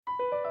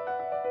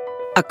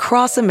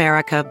Across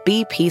America,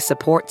 BP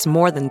supports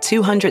more than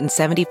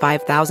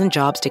 275,000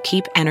 jobs to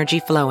keep energy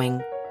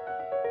flowing.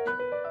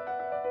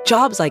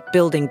 Jobs like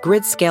building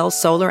grid-scale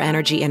solar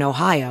energy in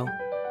Ohio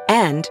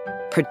and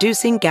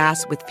producing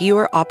gas with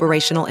fewer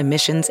operational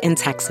emissions in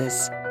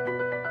Texas.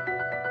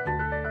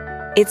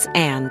 It's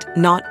and,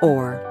 not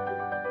or.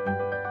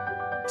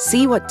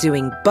 See what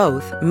doing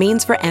both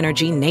means for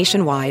energy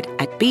nationwide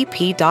at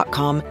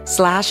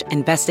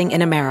bp.com/investing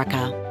in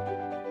America.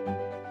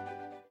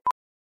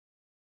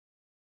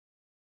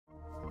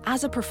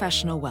 As a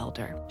professional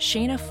welder,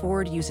 Shayna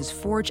Ford uses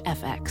Forge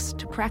FX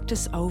to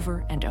practice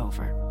over and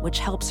over, which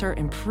helps her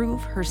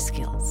improve her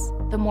skills.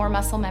 The more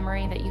muscle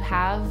memory that you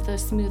have, the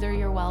smoother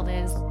your weld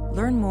is.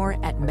 Learn more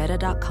at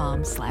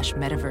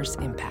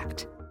meta.com/metaverse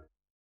impact.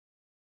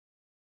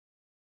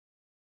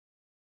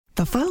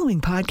 The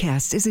following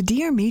podcast is a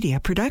Dear Media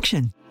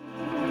production.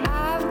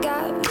 I've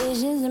got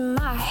visions in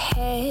my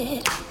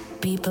head.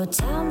 People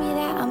tell me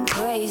that I'm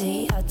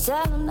crazy. I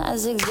tell them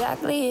that's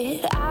exactly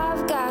it.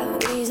 I've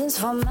got reasons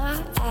for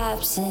my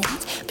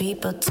absence.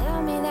 People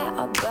tell me that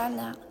I'll burn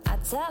out. I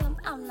tell them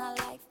I'm not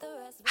like the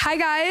rest. Hi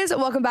guys,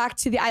 welcome back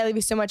to the I Love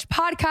You So Much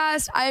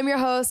podcast. I am your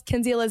host,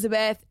 Kinsey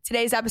Elizabeth.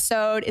 Today's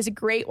episode is a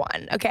great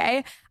one,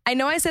 okay? I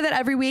know I say that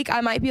every week.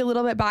 I might be a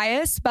little bit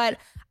biased, but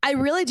I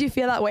really do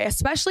feel that way,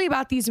 especially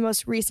about these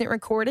most recent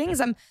recordings.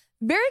 I'm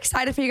very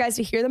excited for you guys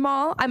to hear them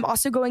all. I'm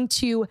also going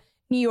to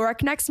New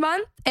York next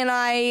month, and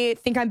I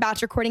think I'm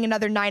batch recording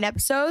another 9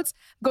 episodes.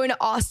 I'm going to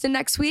Austin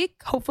next week,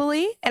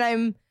 hopefully, and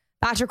I'm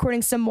batch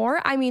recording some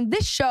more. I mean,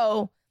 this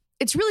show,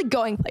 it's really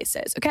going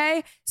places,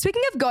 okay?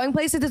 Speaking of going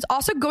places, it's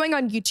also going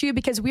on YouTube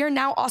because we are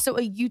now also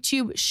a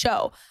YouTube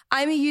show.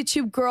 I'm a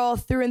YouTube girl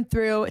through and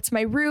through. It's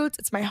my roots,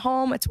 it's my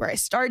home, it's where I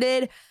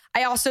started.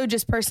 I also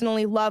just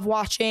personally love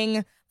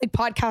watching like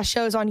podcast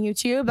shows on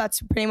YouTube.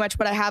 That's pretty much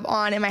what I have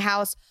on in my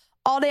house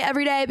all day,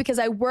 every day, because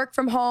I work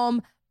from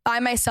home by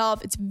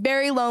myself. It's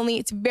very lonely.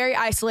 It's very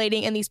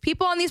isolating. And these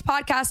people on these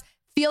podcasts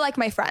feel like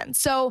my friends.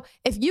 So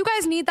if you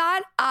guys need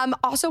that,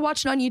 also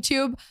watch it on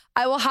YouTube.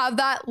 I will have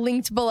that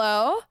linked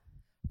below.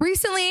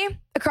 Recently,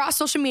 across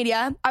social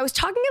media, I was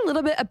talking a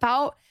little bit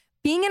about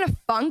being in a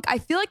funk. I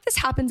feel like this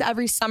happens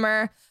every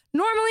summer.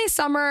 Normally,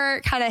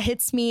 summer kind of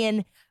hits me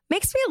and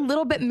makes me a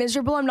little bit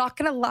miserable. I'm not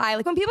going to lie.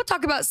 Like when people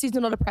talk about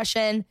seasonal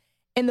depression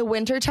in the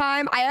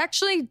wintertime, I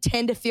actually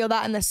tend to feel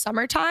that in the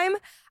summertime.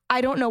 I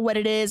don't know what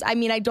it is. I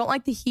mean, I don't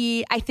like the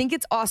heat. I think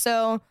it's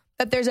also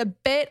that there's a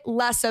bit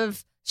less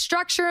of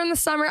structure in the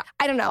summer.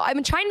 I don't know. I've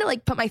been trying to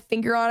like put my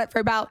finger on it for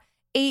about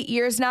 8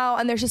 years now.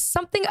 And there's just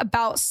something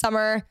about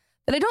summer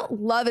that I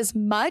don't love as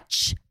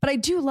much, but I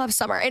do love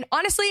summer. And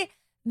honestly,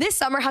 this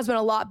summer has been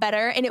a lot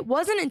better. And it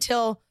wasn't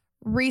until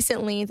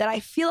recently that I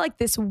feel like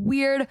this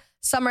weird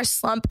summer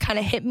slump kind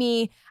of hit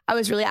me. I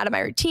was really out of my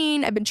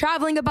routine. I've been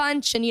traveling a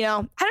bunch and, I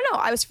don't know.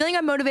 I was feeling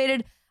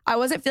unmotivated. I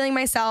wasn't feeling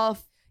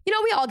myself.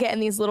 We all get in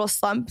these little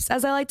slumps,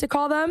 as I like to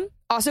call them.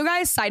 Also,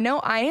 guys, side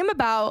note, I am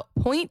about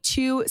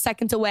 0.2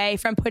 seconds away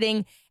from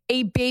putting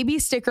a baby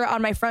sticker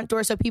on my front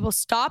door so people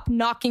stop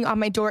knocking on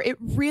my door. It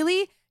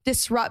really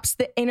disrupts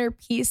the inner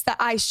peace that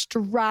I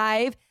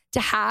strive to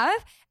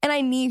have. And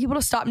I need people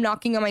to stop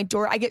knocking on my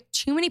door. I get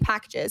too many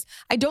packages.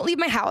 I don't leave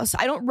my house.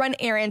 I don't run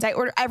errands. I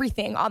order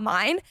everything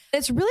online.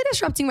 It's really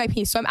disrupting my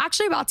peace. So I'm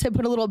actually about to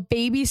put a little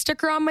baby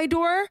sticker on my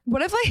door.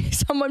 What if like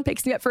someone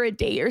picks me up for a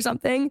date or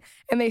something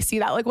and they see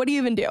that? Like, what do you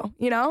even do?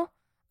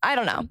 I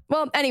don't know.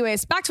 Well,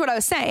 anyways, back to what I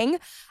was saying.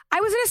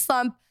 I was in a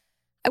slump.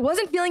 I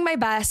wasn't feeling my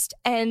best.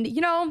 And,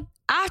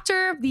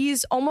 after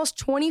these almost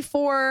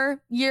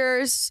 24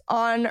 years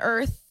on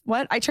Earth,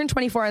 I turned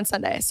 24 on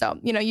Sunday. So,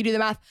 you do the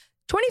math.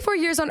 24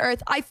 years on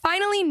Earth, I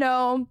finally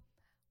know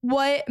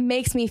what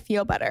makes me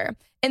feel better.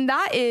 And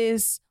that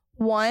is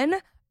 1,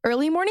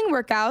 early morning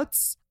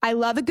workouts. I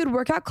love a good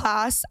workout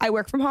class. I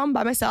work from home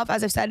by myself,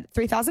 as I've said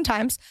 3,000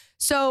 times.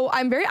 So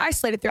I'm very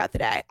isolated throughout the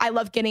day. I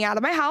love getting out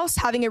of my house,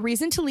 having a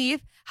reason to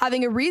leave,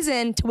 having a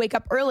reason to wake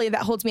up early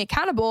that holds me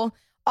accountable.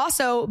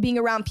 Also being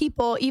around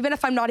people, even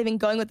if I'm not even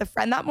going with a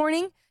friend that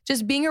morning,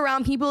 just being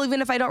around people,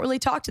 even if I don't really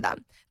talk to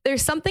them.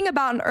 There's something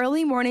about an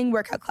early morning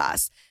workout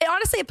class. And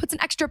honestly, it puts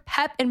an extra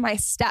pep in my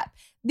step.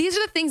 These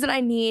are the things that I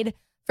need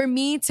for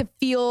me to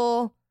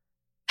feel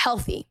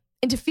healthy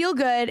and to feel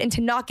good and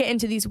to not get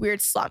into these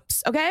weird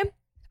slumps, okay?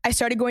 I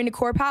started going to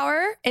Core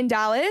Power in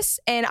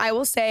Dallas, and I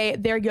will say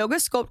their yoga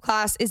sculpt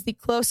class is the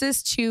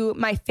closest to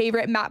my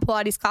favorite mat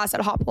Pilates class at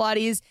Hot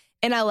Pilates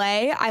in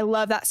LA. I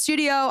love that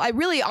studio. I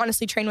really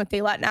honestly train with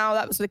Daylette now.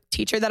 That was the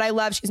teacher that I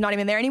love. She's not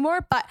even there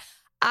anymore, but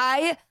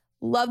I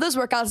love those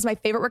workouts. It's my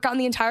favorite workout in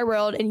the entire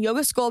world. And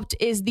Yoga Sculpt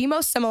is the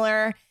most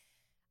similar.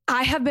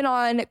 I have been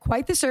on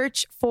quite the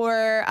search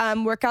for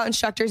workout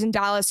instructors in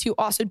Dallas who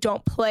also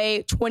don't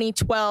play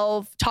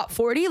 2012 top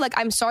 40. Like,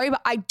 I'm sorry, but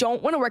I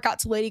don't want to work out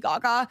to Lady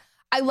Gaga.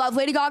 I love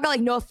Lady Gaga,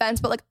 like no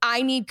offense, but like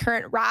I need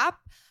current rap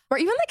or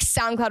even like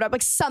SoundCloud rap,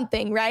 like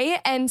something, right?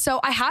 And so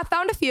I have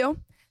found a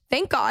few.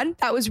 Thank God.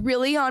 That was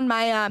really on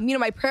my,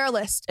 my prayer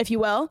list, if you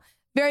will.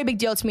 very big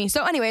deal to me.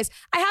 So anyways,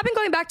 I have been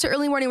going back to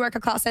early morning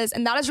workout classes,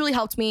 and that has really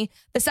helped me.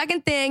 The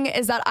second thing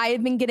is that I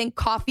have been getting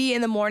coffee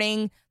in the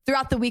morning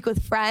throughout the week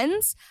with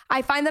friends.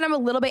 I find that I'm a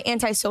little bit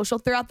antisocial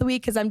throughout the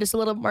week because I'm just a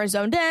little more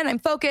zoned in. I'm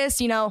focused.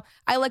 You know,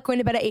 I like going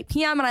to bed at 8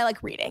 p.m. and I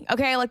like reading.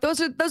 Okay. Like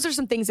those are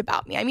some things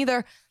about me. I'm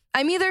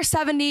either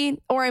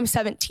 70 or I'm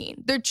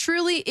 17. There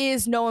truly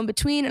is no in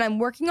between, and I'm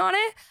working on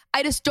it.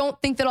 I just don't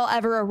think that I'll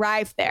ever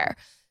arrive there.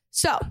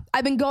 So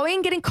I've been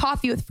getting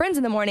coffee with friends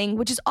in the morning,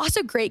 which is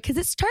also great because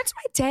it starts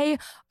my day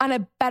on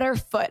a better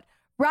foot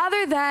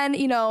rather than,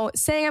 you know,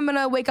 saying I'm going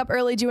to wake up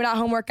early, do an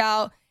at-home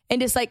workout and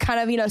just like kind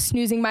of, you know,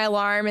 snoozing my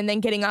alarm and then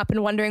getting up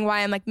and wondering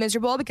why I'm like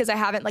miserable because I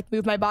haven't like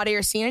moved my body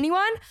or seen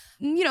anyone.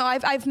 You know,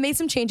 I've made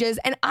some changes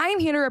and I'm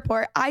here to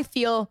report I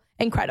feel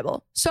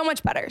incredible. So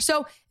much better.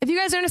 So if you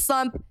guys are in a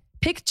slump,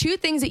 pick 2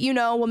 things that you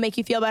know will make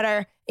you feel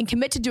better and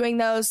commit to doing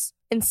those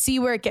and see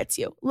where it gets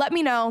you. Let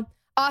me know.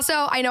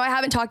 Also, I know I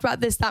haven't talked about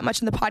this that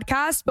much in the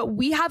podcast, but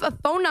we have a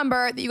phone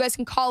number that you guys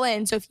can call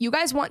in. So if you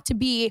guys want to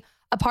be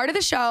a part of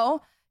the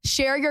show,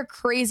 share your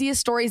craziest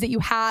stories that you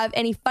have,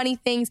 any funny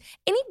things,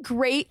 any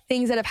great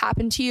things that have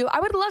happened to you. I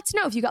would love to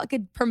know if you got like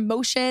a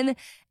promotion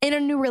in a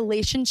new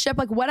relationship,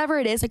 like whatever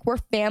it is, like we're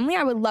family.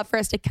 I would love for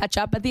us to catch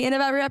up at the end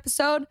of every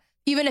episode.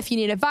 Even if you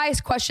need advice,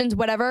 questions,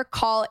 whatever,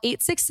 call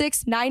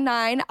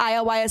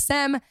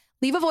 866-99-ILYSM,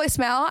 leave a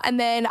voicemail, and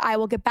then I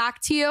will get back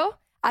to you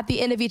at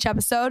the end of each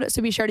episode.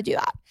 So be sure to do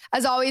that.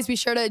 As always, be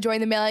sure to join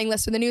the mailing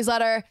list or the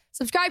newsletter,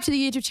 subscribe to the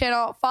YouTube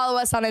channel, follow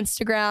us on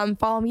Instagram,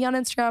 follow me on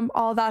Instagram,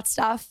 all that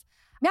stuff.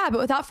 Yeah, but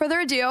without further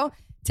ado,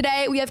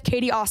 today we have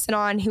Katie Austin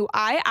on, who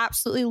I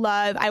absolutely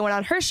love. I went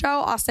on her show,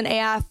 Austin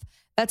AF.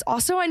 That's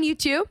also on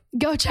YouTube.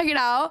 Go check it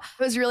out.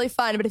 It was really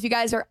fun. But if you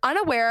guys are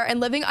unaware and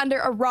living under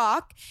a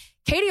rock,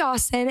 Katie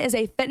Austin is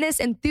a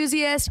fitness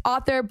enthusiast,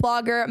 author,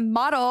 blogger,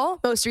 model,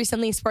 most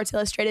recently Sports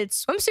Illustrated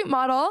swimsuit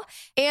model,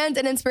 and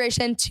an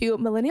inspiration to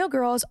millennial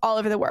girls all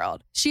over the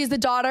world. She is the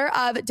daughter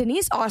of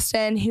Denise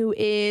Austin, who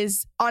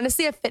is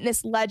honestly a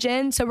fitness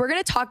legend. So we're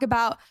going to talk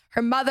about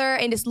her mother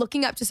and just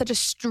looking up to such a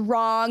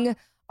strong,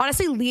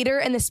 honestly, leader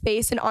in the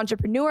space and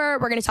entrepreneur.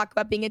 We're going to talk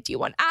about being a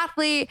D1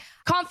 athlete,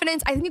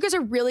 confidence. I think you guys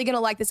are really going to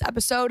like this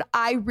episode.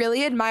 I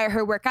really admire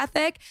her work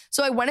ethic.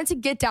 So I wanted to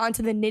get down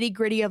to the nitty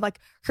gritty of like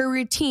her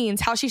routines,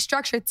 how she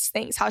structures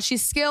things, how she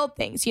scaled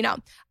things. You know,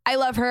 I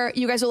love her.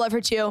 You guys will love her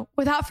too.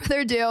 Without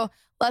further ado,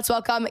 let's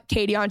welcome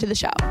Katie onto the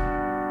show.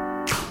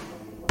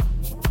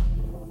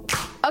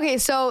 Okay,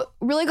 so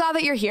really glad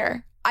that you're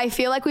here. I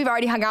feel like we've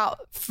already hung out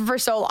for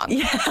so long.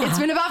 Yeah. It's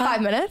been about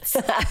 5 minutes.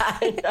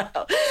 I know.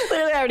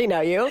 Literally, I already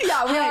know you.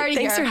 Yeah, we're already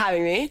Thanks here. for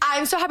having me.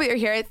 I'm so happy you're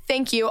here.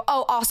 Thank you.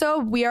 Oh, also,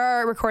 we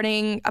are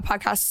recording a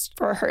podcast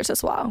for hers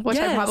as well, which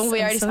I probably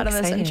already said in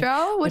this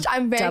intro, which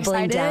I'm very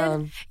excited.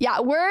 Down.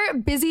 Yeah, we're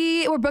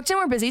busy. We're booked and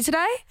we're busy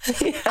today.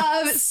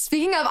 Yes.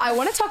 Speaking of, I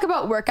want to talk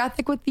about work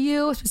ethic with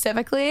you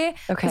specifically.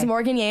 Because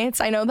Morgan Yates,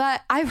 I know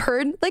that I've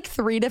heard like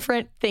 3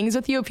 different things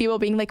with you, people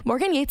being like,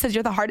 Morgan Yates says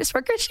you're the hardest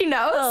worker she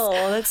knows.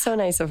 Oh, that's so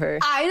nice of her.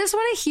 I just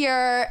want to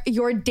hear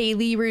your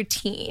daily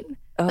routine.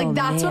 Like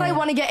that's what I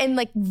want to get in,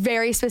 like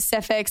very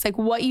specifics, like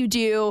what you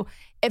do.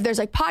 If there's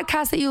like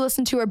podcasts that you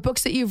listen to or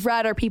books that you've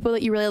read or people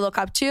that you really look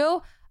up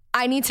to,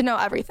 I need to know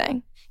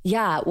everything.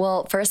 Yeah.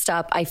 Well, first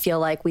up, I feel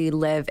like we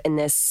live in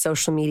this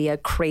social media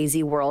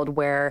crazy world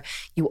where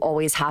you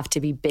always have to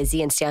be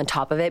busy and stay on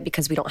top of it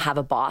because we don't have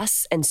a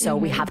boss. And so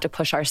we have to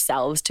push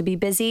ourselves to be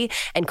busy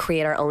and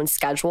create our own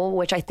schedule,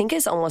 which I think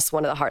is almost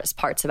one of the hardest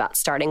parts about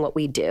starting what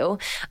we do,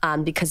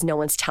 because no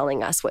one's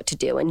telling us what to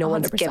do and no 100%.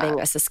 One's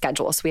giving us a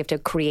schedule. So we have to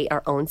create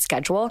our own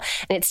schedule.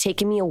 And it's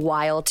taken me a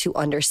while to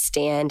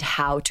understand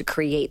how to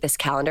create this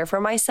calendar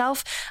for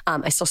myself.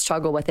 I still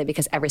struggle with it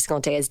because every single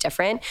day is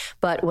different.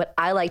 But what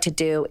I like to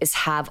do is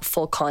have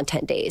full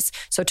content days.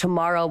 So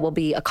tomorrow will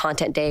be a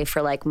content day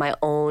for like my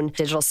own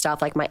digital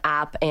stuff, like my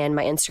app and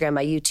my Instagram,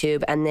 my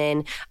YouTube. And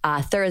then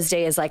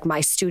Thursday is like my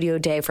studio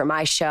day for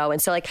my show.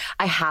 And so like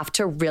I have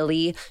to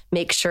really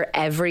make sure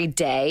every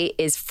day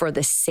is for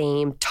the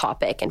same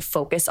topic and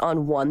focus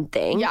on one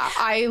thing. Yeah,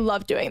 I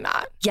love doing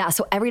that. Yeah,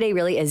 so every day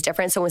really is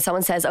different. So when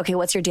someone says, okay,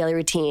 what's your daily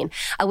routine?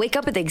 I wake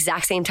up at the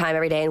exact same time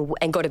every day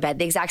and go to bed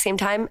the exact same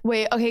time.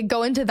 Wait, okay,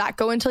 go into that.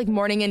 Go into like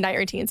morning and night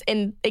routines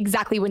and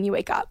exactly when you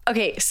wake up.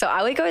 Okay, so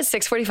I wake up at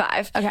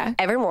 6:45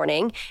 every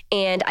morning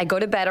and I go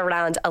to bed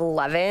around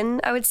 11,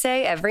 I would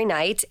say, every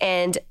night.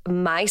 And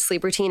my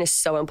sleep routine is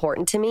so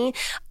important to me.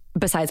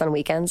 Besides on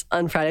weekends,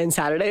 on Friday and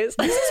Saturdays.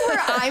 This is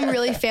where I'm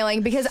really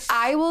failing because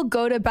I will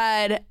go to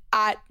bed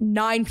at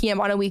 9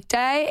 p.m. on a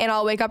weekday and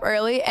I'll wake up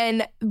early.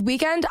 And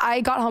weekend, I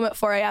got home at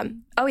 4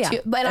 a.m. Oh, yeah.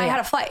 I had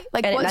a flight.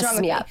 Like, and what's wrong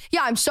with me? Up.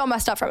 Yeah, I'm so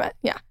messed up from it.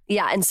 Yeah.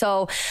 Yeah. And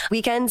so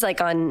weekends, like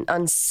on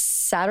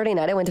Saturday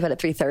night, I went to bed at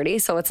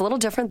 3:30. So it's a little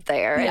different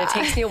there. Yeah. And it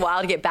takes me a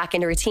while to get back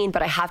into routine,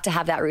 but I have to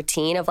have that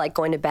routine of like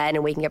going to bed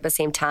and waking up at the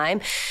same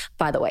time.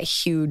 By the way,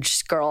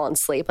 huge girl on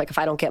sleep. Like if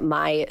I don't get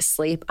my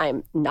sleep,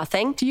 I'm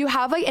nothing. Do you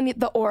have like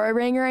the Oura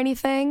Ring or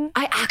anything?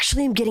 I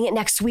actually am getting it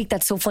next week.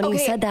 That's so funny you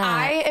said that.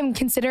 I am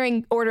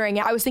considering ordering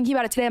it. I was thinking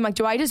about it today. I'm like,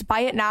 do I just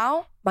buy it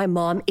now? My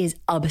mom is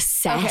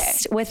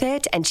obsessed with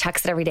it and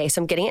checks it every day.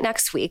 So I'm getting it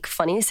next week.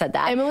 Funny you said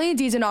that. Emily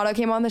DiDonato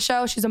came on the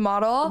show. She's a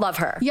model. Love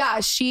her. Yeah,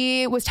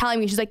 she was telling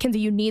me, she's like, Kinsey,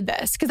 you need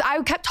this. Because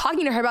I kept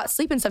talking to her about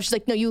sleep and stuff. She's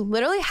like, no, you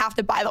literally have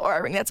to buy the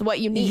Oura Ring. That's what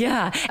you need.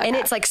 Yeah. Okay. And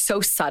it's like so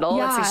subtle.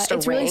 Yeah, it's just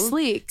a ring. Really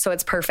sleek. So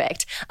it's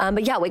perfect.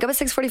 But yeah, wake up at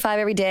 6:45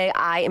 every day.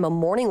 I am a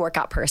morning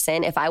workout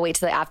person. If I wait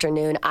till the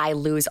afternoon, I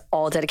lose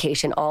all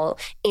dedication, all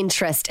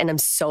interest, and I'm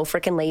so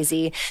freaking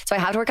lazy. So I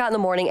have to work out in the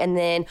morning. And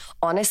then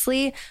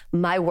honestly,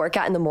 my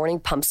workout in the morning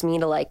pumps me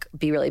to like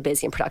be really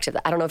busy and productive.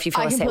 I don't know if you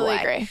feel the same way. I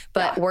completely agree.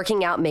 But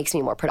working out makes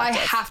me more productive. I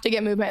have to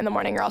get movement in the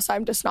morning or else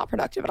I'm just not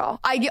productive at all.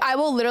 I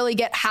will literally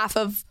get half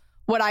of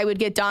what I would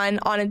get done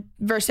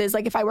versus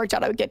like if I worked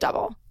out, I would get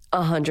double.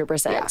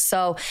 100%. Yeah.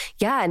 So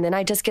yeah, and then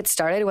I just get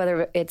started,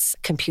 whether it's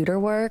computer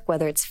work,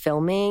 whether it's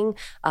filming,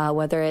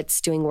 whether it's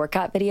doing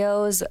workout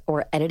videos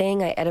or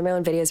editing. I edit my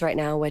own videos right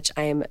now, which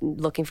I am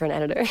looking for an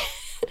editor.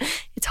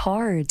 It's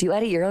hard. Do you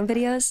edit your own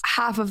videos?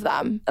 Half of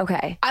them.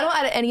 Okay. I don't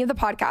edit any of the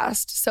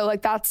podcasts. So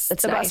like that's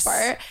the nice. Best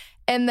part.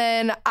 And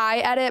then I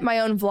edit my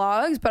own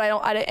vlogs, but I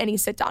don't edit any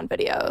sit down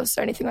videos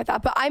or anything like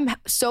that. But I'm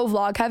so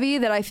vlog heavy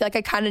that I feel like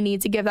I kind of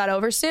need to give that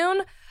over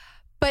soon.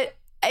 But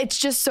it's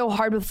just so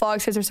hard with vlogs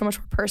because they're so much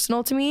more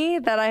personal to me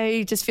that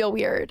I just feel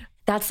weird.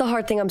 That's the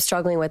hard thing I'm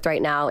struggling with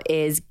right now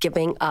is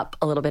giving up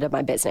a little bit of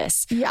my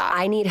business. Yeah.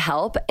 I need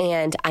help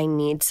and I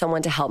need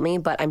someone to help me,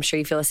 but I'm sure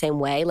you feel the same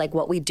way. Like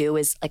what we do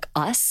is like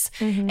us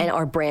and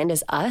our brand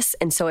is us.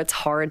 And so it's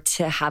hard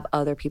to have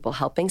other people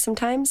helping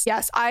sometimes.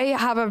 Yes, I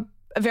have a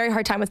very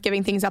hard time with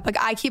giving things up. Like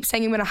I keep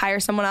saying I'm going to hire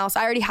someone else.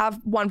 I already have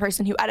one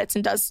person who edits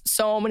and does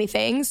so many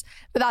things,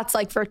 but that's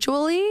like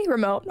virtually,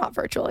 remote, not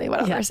virtually,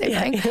 whatever, same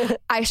thing.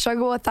 I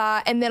struggle with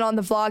that. And then on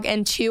the vlog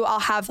and two,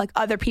 I'll have like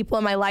other people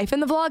in my life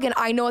in the vlog and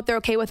I know what they're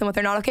okay with and what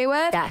they're not okay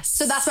with. Yes.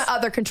 So that's my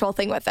other control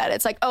thing with it.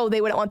 It's like, oh,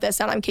 they wouldn't want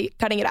this and I'm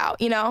cutting it out,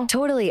 you know?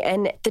 Totally.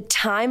 And the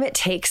time it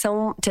takes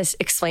to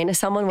explain to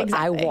someone what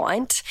I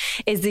want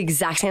is the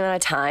exact same amount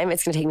of time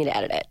it's going to take me to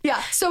edit it.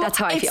 Yeah. So that's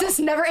how I feel. It's this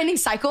never ending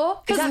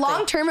cycle because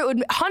long term it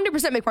would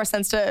 100% make more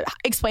sense to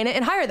explain it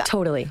and hire them.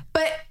 Totally.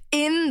 But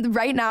in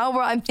right now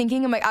where I'm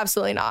thinking, I'm like,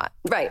 absolutely not.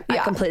 Right. Yeah.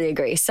 I completely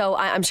agree. So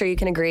I'm sure you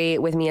can agree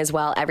with me as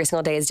well. Every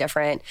single day is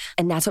different.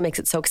 And that's what makes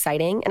it so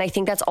exciting. And I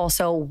think that's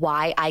also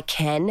why I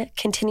can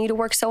continue to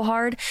work so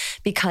hard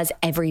because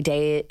every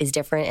day is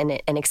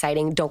different and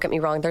exciting. Don't get me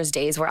wrong. There's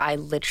days where I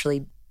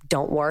literally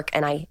don't work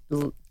and I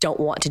don't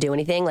want to do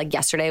anything. Like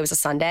yesterday was a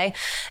Sunday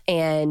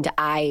and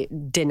I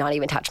did not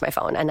even touch my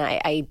phone. And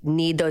I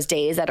need those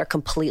days that are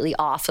completely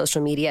off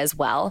social media as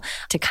well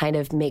to kind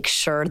of make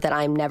sure that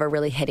I'm never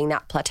really hitting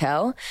that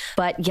plateau.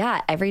 But yeah,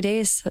 every day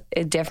is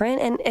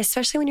different. And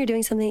especially when you're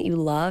doing something that you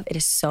love, it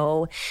is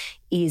so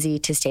easy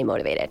to stay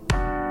motivated.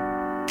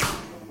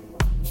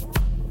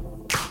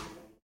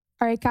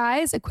 All right,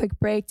 guys, a quick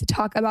break to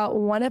talk about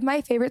one of my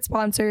favorite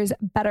sponsors,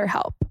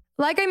 BetterHelp.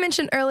 Like I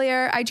mentioned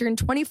earlier, I turned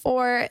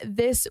 24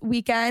 this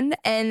weekend.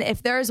 And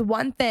if there is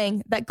one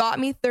thing that got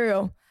me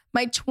through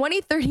my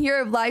 23rd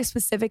year of life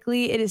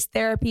specifically, it is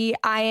therapy.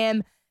 I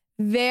am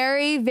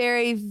very,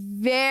 very,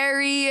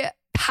 very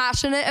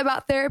passionate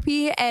about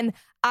therapy. And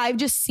I've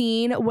just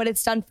seen what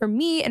it's done for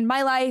me in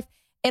my life.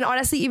 And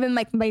honestly, even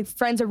like my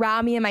friends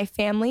around me and my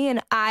family,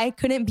 and I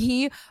couldn't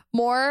be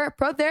more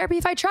pro therapy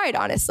if I tried,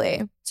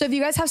 honestly. So if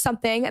you guys have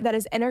something that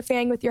is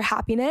interfering with your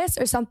happiness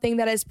or something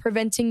that is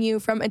preventing you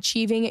from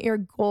achieving your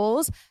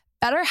goals,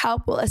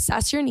 BetterHelp will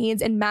assess your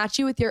needs and match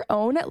you with your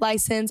own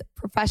licensed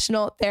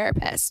professional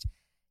therapist.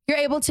 You're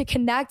able to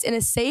connect in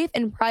a safe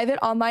and private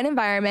online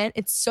environment.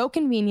 It's so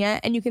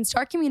convenient and you can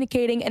start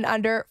communicating in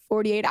under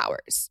 48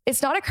 hours.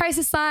 It's not a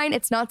crisis line,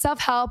 it's not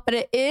self-help, but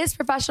it is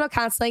professional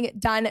counseling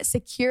done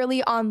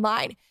securely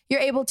online.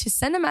 You're able to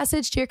send a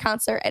message to your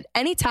counselor at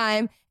any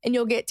time and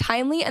you'll get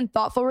timely and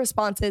thoughtful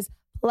responses.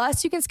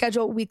 Plus, you can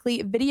schedule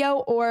weekly video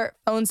or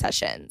phone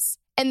sessions.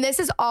 And this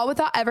is all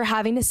without ever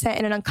having to sit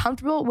in an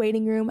uncomfortable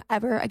waiting room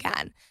ever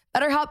again.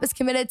 BetterHelp is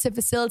committed to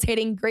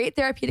facilitating great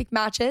therapeutic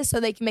matches so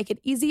they can make it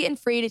easy and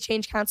free to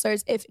change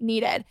counselors if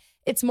needed.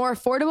 It's more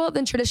affordable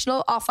than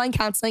traditional offline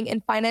counseling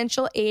and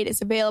financial aid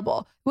is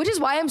available, which is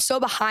why I'm so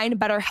behind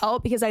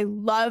BetterHelp because I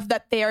love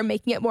that they are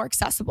making it more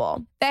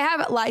accessible. They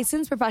have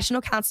licensed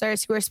professional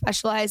counselors who are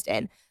specialized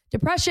in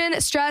depression,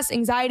 stress,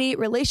 anxiety,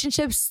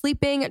 relationships,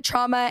 sleeping,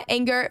 trauma,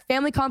 anger,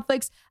 family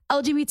conflicts,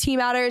 LGBT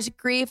matters,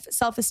 grief,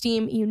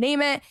 self-esteem, you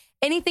name it.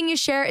 Anything you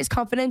share is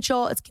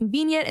confidential, it's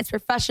convenient, it's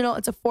professional,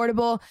 it's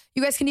affordable.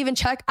 You guys can even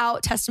check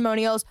out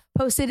testimonials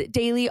posted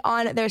daily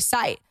on their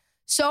site.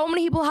 So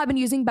many people have been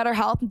using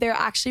BetterHelp. They're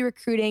actually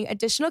recruiting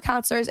additional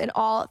counselors in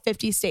all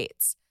 50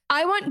 states.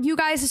 I want you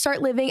guys to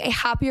start living a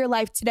happier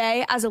life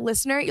today. As a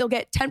listener, you'll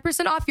get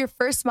 10% off your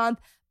first month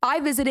by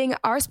visiting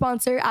our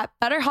sponsor at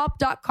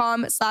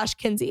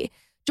betterhelp.com/Kinsey.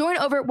 Join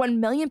over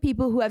 1 million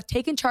people who have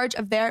taken charge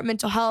of their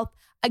mental health.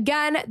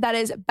 Again, that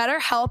is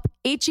BetterHelp,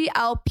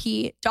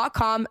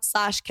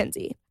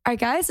 HELP.com/Kinsey. All right,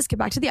 guys, let's get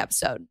back to the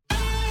episode.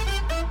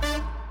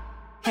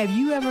 Have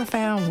you ever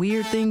found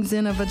weird things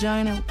in a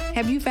vagina?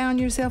 Have you found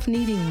yourself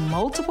needing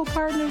multiple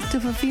partners to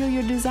fulfill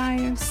your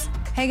desires?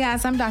 Hey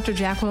guys, I'm Dr.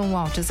 Jacqueline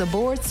Walters, a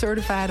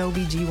board-certified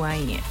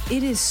OBGYN.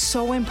 It is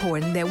so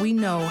important that we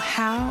know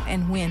how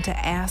and when to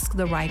ask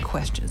the right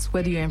questions,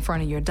 whether you're in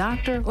front of your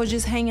doctor or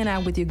just hanging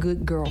out with your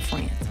good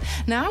girlfriends.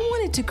 Now, I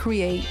wanted to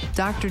create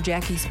Dr.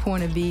 Jackie's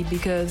Point of View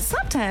because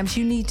sometimes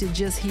you need to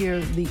just hear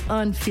the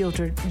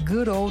unfiltered,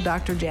 good old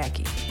Dr.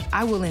 Jackie.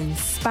 I will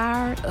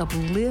inspire,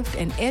 uplift,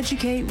 and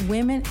educate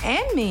women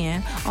and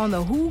men on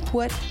the who,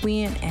 what,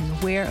 when, and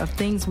where of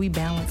things we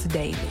balance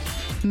daily.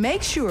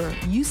 Make sure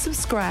you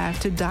subscribe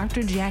to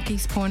Dr.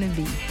 Jackie's Point of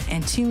View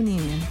and tune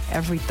in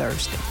every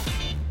Thursday.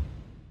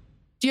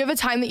 Do you have a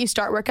time that you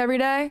start work every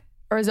day?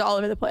 Or is it all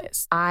over the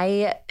place?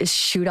 I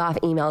shoot off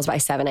emails by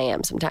 7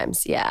 a.m.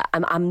 sometimes. Yeah,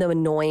 I'm the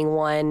annoying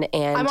one.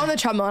 And I'm on the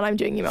treadmill and I'm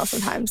doing emails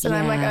sometimes. And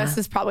I'm like, oh, this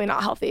is probably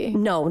not healthy.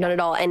 No, not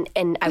at all.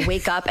 And I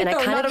wake up and I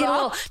kind of get a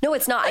little, no,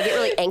 it's not. I get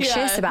really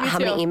anxious about how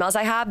many emails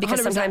I have because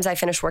 100%. Sometimes I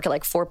finish work at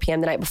like 4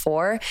 p.m. the night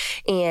before.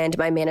 And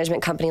my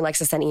management company likes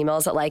to send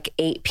emails at like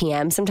 8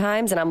 p.m.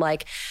 sometimes. And I'm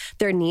like,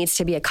 there needs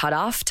to be a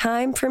cutoff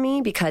time for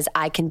me because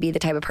I can be the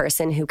type of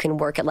person who can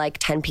work at like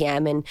 10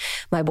 p.m. and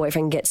my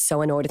boyfriend gets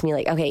so annoyed with me,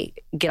 like, okay,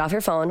 get off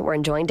your phone. We're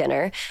enjoying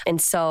dinner.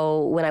 And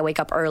so when I wake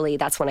up early,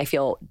 that's when I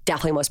feel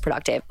definitely most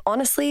productive.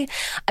 Honestly,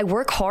 I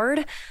work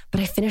hard, but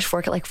I finish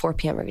work at like 4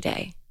 p.m. every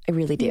day. I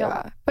really do.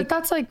 Yeah, but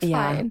that's like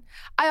fine.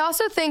 I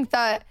also think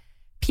that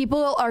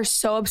people are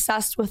so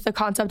obsessed with the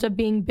concept of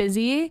being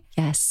busy.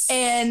 Yes.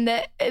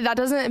 And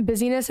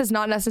busyness is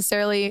not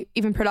necessarily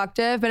even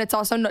productive, but it's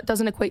also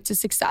doesn't equate to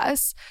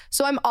success.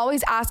 So I'm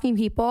always asking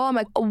people, I'm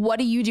like, what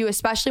do you do?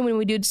 Especially when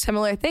we do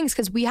similar things,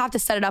 because we have to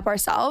set it up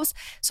ourselves.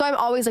 So I'm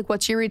always like,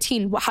 what's your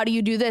routine? How do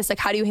you do this? Like,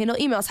 how do you handle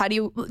emails? How do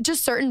you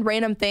just certain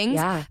random things?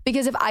 Yeah.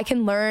 Because if I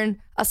can learn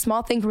a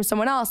small thing from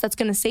someone else that's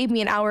going to save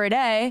me an hour a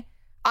day,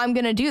 I'm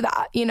going to do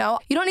that. You know,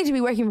 you don't need to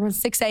be working from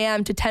 6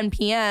 a.m. to 10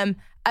 p.m.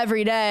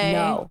 every day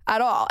at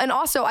all. And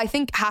also, I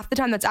think half the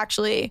time that's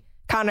actually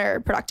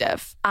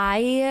counterproductive.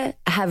 I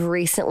have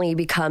recently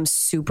become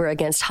super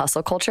against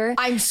hustle culture.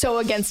 I'm so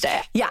against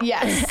it. Yeah.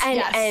 Yes.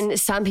 And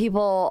some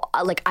people,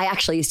 like, I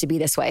actually used to be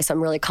this way. So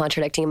I'm really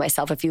contradicting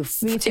myself. If you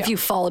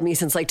followed me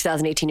since like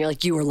 2018, you're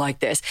like, you were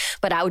like this.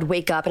 But I would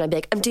wake up and I'd be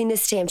like, I'm doing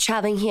this today. I'm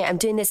traveling here. I'm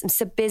doing this. I'm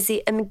so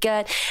busy. I'm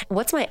good.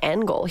 What's my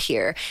end goal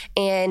here?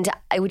 And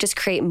I would just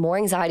create more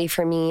anxiety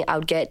for me. I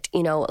would get,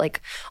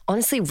 like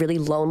honestly really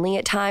lonely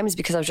at times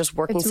because I was just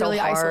working so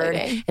hard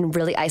and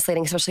really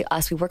isolating, especially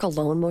us. We work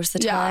alone most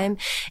of the time.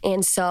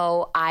 And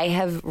so I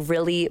have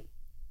really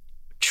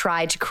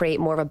tried to create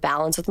more of a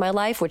balance with my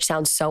life, which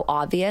sounds so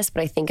obvious,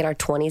 but I think in our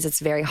 20s, it's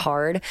very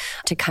hard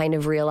to kind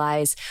of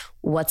realize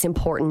what's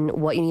important,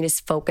 what you need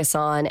to focus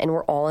on. And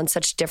we're all in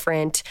such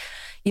different,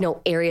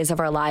 areas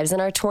of our lives in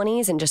our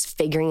 20s and just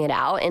figuring it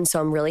out. And so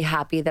I'm really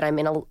happy that I'm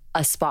in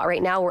a spot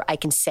right now where I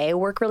can say I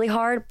work really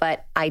hard,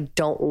 but I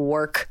don't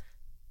work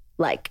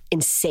like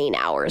insane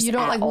hours. You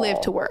don't like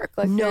live to work.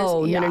 Like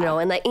no.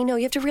 And like,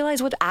 you have to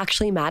realize what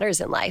actually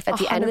matters in life. At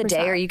the 100%. End of the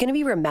day, are you going to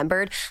be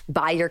remembered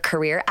by your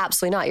career?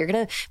 Absolutely not. You're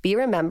going to be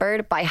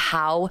remembered by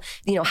how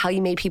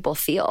you made people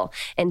feel.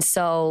 And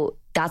so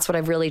that's what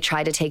I've really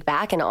tried to take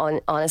back. And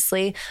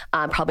honestly,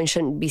 probably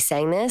shouldn't be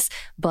saying this,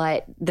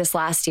 but this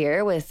last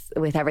year with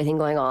everything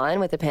going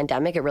on with the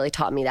pandemic, it really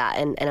taught me that.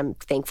 And I'm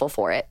thankful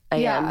for it.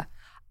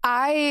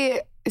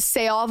 I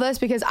say all this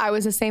because I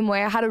was the same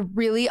way. I had a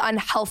really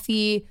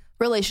unhealthy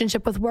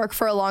relationship with work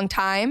for a long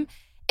time.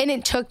 And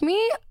it took me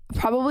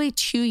probably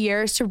 2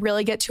 years to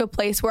really get to a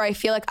place where I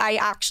feel like I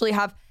actually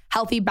have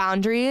healthy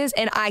boundaries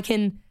and I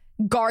can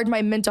guard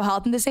my mental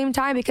health at the same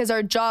time, because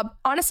our job,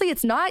 honestly,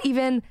 it's not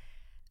even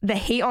the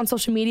hate on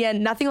social media,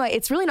 nothing like,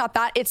 it's really not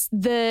that. It's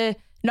the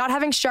not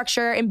having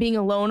structure and being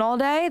alone all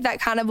day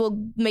that kind of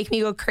will make me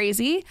go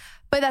crazy.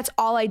 But that's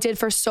all I did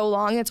for so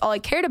long. It's all I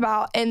cared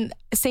about. And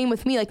same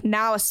with me, like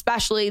now,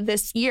 especially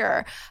this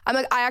year, I'm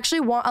like, I actually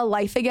want a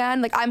life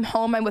again. Like I'm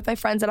home, I'm with my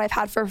friends that I've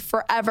had for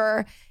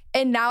forever.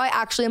 And now I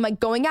actually am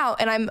like going out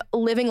and I'm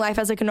living life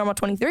as like a normal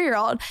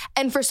 23-year-old.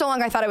 And for so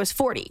long, I thought I was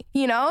 40,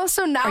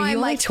 So now I'm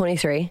like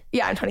 23?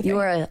 Yeah, I'm 23. You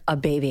are a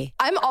baby.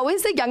 I'm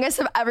always the youngest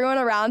of everyone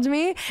around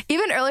me.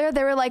 Even earlier,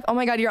 they were like, oh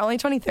my God, you're only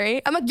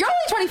 23. I'm like, you're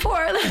only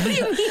 24. Like,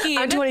 what do you mean?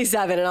 I'm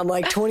 27 and I'm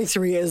like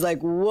 23 is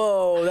like,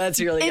 whoa, that's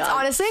really young. It's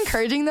honestly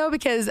encouraging though,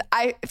 because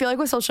I feel like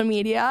with social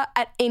media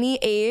at any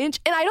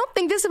age, and I don't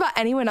think this about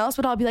anyone else,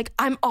 but I'll be like,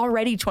 I'm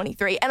already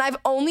 23. And I've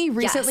only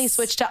recently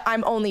switched to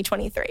I'm only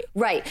 23.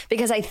 Right.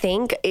 Because I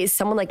think is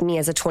someone like me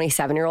as a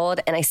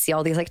 27-year-old and I see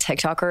all these like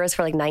TikTokers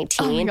for like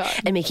 19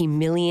 and making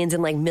millions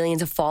and like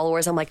millions of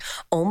followers. I'm like,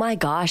 oh my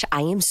gosh,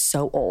 I am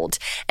so old.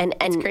 And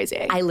it's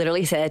crazy. I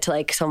literally said it to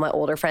like some of my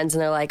older friends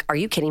and they're like, are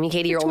you kidding me,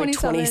 Katie? You're only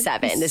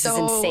 27. This is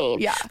insane.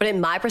 Yeah. But in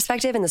my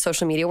perspective, in the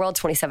social media world,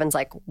 27 is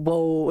like,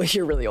 whoa,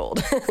 you're really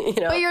old.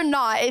 But you're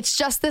not. It's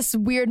just this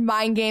weird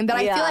mind game that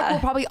I feel like we'll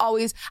probably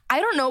always, I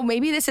don't know,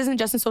 maybe this isn't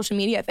just a social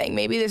media thing.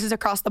 Maybe this is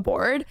across the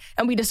board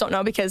and we just don't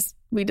know because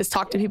we just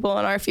talk to people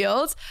in our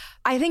fields.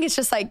 I think it's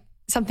just like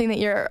something that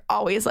you're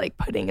always like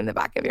putting in the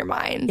back of your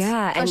mind.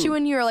 Yeah. Especially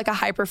when you're like a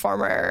high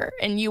performer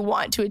and you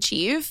want to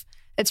achieve.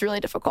 it's really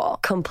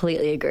difficult.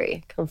 Completely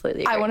agree.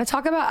 I want to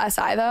talk about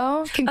SI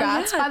though.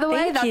 Congrats, by the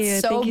way.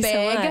 That's so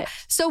big.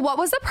 So what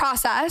was the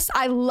process?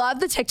 I love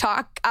the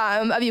TikTok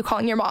of you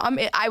calling your mom.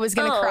 I was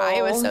going to cry.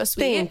 It was so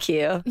sweet. Thank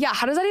you. Yeah.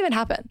 How does that even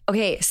happen?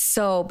 Okay.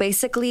 So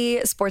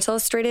basically Sports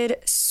Illustrated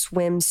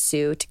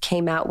Swimsuit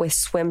came out with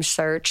Swim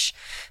Search.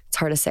 It's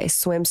hard to say.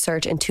 Swim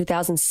Search in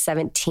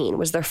 2017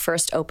 was their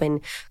first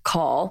open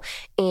call.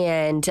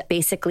 And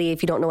basically,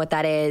 if you don't know what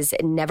that is,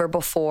 never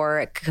before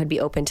it could be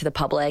open to the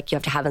public. You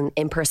have to have an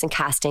in-person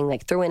casting,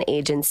 like through an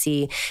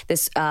agency.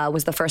 This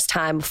was the first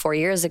time 4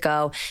 years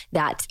ago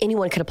that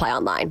anyone could apply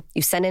online.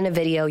 You send in a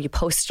video, you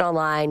post it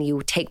online,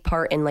 you take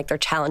part in like their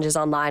challenges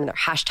online, their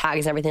hashtags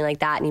and everything like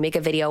that. And you make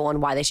a video on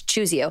why they should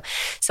choose you.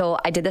 So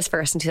I did this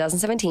first in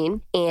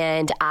 2017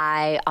 and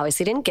I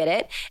obviously didn't get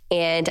it.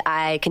 And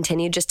I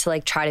continued just to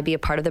like try to be a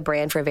part of the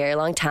brand for a very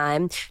long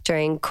time.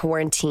 During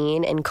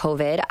quarantine and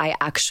COVID, I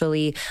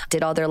actually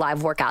did all their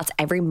live workouts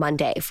every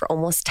Monday for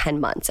almost 10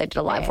 months. I did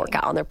a live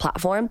workout on their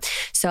platform.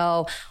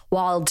 So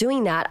while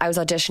doing that, I was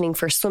auditioning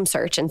for Swim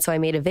Search. And so I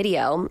made a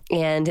video.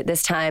 And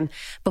this time,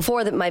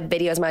 before my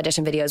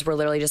audition videos were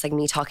literally just like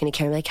me talking to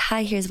Karen, like,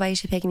 hi, here's why you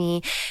should pick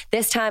me.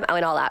 This time I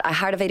went all out. I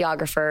hired a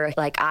videographer.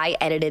 Like I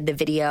edited the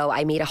video.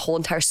 I made a whole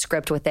entire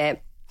script with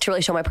it to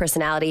really show my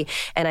personality.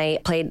 And I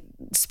played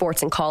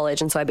sports in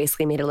college. And so I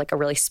basically made it like a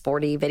really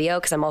sporty video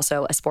because I'm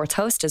also a sports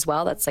host as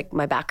well. That's like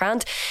my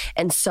background.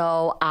 And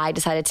so I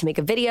decided to make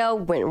a video,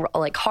 went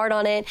like hard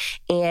on it.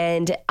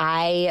 And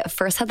I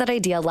first had that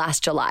idea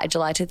last July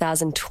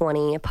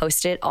 2020,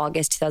 posted it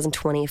August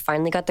 2020,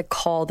 finally got the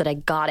call that I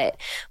got it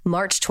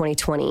March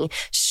 2020,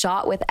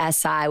 shot with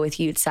SI, with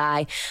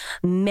UTSI,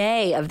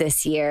 May of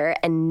this year.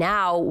 And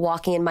now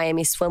walking in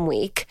Miami Swim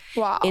Week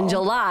in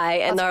July.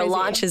 And our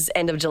launch is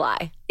end of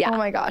July. Yeah. Oh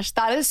my gosh.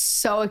 That is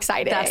so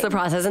exciting. That's the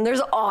process. And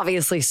there's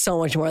obviously so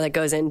much more that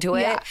goes into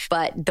it,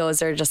 but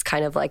those are just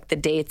kind of like the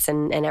dates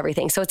and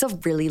everything. So it's a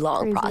really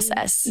long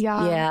process.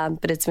 Yeah. Yeah.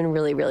 But it's been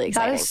really, really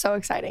exciting. That is so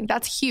exciting.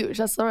 That's huge.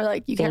 That's literally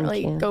like, you can't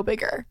really go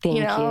bigger. Thank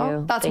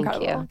you. That's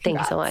incredible. You. Thank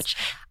you so much.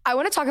 I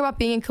want to talk about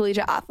being a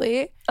collegiate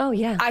athlete. Oh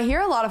yeah. I hear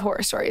a lot of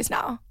horror stories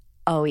now.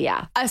 Oh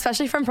yeah.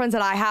 Especially from friends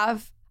that I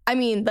have. I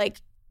mean, like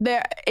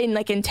they're in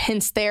like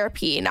intense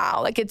therapy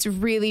now. Like it's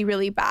really,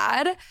 really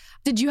bad.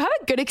 Did you have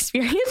a good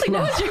experience? Like,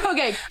 no. What was your,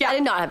 okay. Yeah. I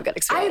did not have a good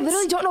experience. I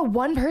literally don't know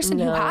one person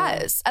who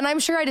has. And I'm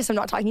sure I just am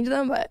not talking to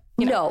them, but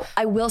you know. No,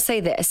 I will say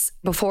this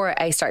before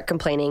I start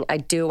complaining. I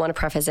do want to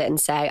preface it and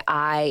say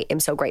I am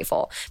so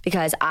grateful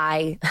because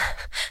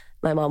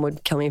my mom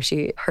would kill me if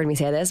she heard me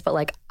say this, but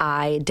like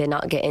I did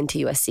not get into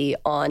USC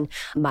on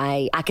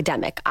my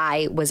academic.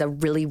 I was a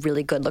really,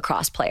 really good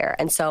lacrosse player.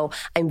 And so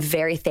I'm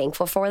very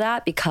thankful for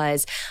that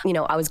because, you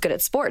know, I was good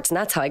at sports and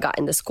that's how I got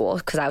into school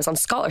because I was on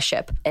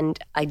scholarship and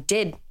I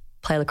did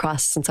play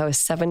lacrosse since I was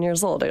 7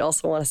 years old. I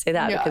also want to say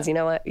that because you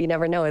know what? You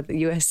never know at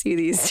the USC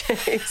these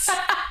days.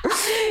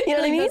 You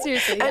know what I mean?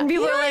 And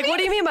people are like, what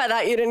do you mean by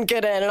that? You didn't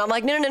get in. And I'm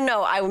like,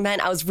 no. I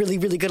meant I was really,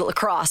 really good at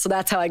lacrosse. So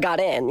that's how I got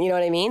in. You know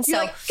what I mean?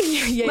 So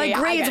my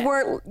grades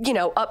weren't, you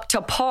know, up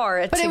to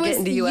par to get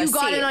into USC. You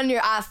got in on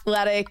your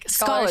athletic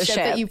scholarship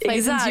that you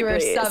played since you were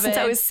 7. Since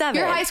I was 7.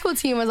 Your high school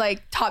team was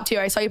like top 2.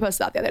 I saw you post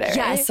that the other day.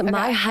 Yes. Right?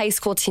 My high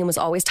school team was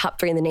always top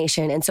 3 in the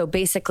nation. And so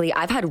basically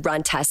I've had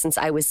run tests since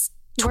I was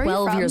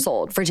 12 years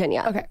old,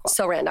 Virginia. Okay, cool.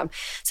 So random.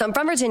 So I'm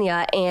from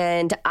Virginia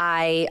and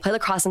I played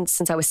lacrosse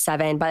since I was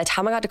 7. By the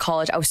time I got to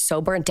college, I was so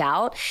burnt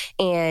out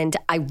and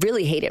I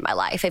really hated my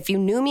life. If you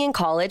knew me in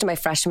college, my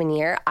freshman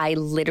year, I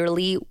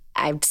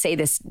would say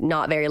this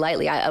not very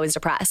lightly. I was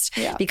depressed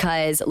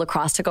because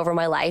lacrosse took over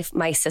my life.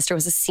 My sister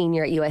was a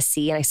senior at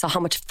USC and I saw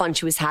how much fun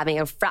she was having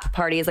at frat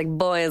parties, like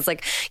boys,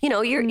 like, you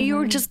know,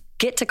 you're just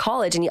get to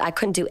college and I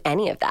couldn't do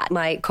any of that.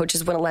 My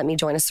coaches wouldn't let me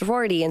join a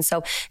sorority. And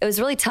so it was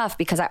really tough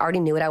because I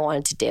already knew what I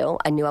wanted to do.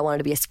 I knew I wanted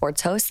to be a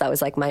sports host. That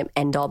was like my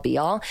end all be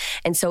all.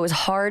 And so it was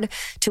hard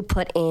to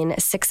put in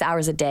 6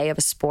 hours a day of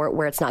a sport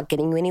where it's not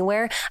getting you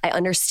anywhere. I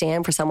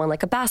understand for someone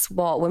like a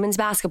basketball, women's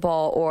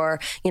basketball,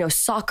 or, you know,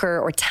 soccer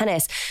or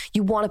tennis,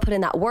 you want to put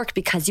in that work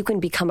because you can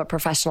become a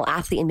professional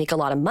athlete and make a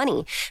lot of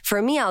money.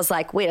 For me, I was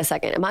like, wait a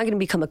second, am I going to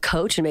become a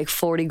coach and make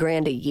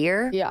 $40,000 a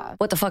year? Yeah.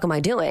 What the fuck am I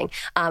doing?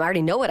 I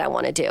already know what I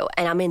want to do.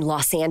 And I'm in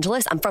Los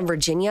Angeles. I'm from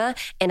Virginia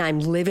and I'm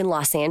live in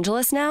Los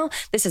Angeles now.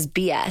 This is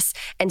BS.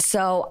 And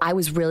so I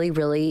was really,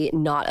 really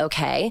not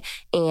okay.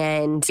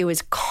 And it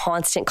was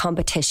constant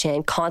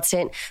competition,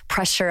 constant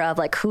pressure of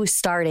like who's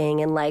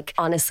starting. And like,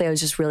 honestly, I was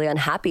just really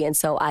unhappy. And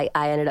so I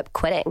ended up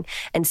quitting.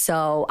 And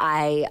so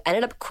I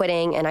ended up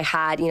quitting and I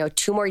had, you know,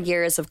 2 more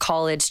years of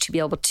college to be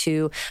able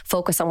to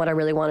focus on what I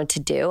really wanted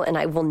to do. And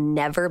I will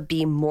never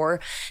be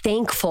more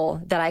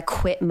thankful that I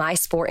quit my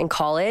sport in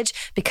college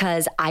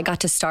because I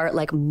got to start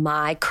like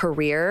my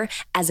career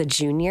as a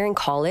junior in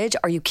college.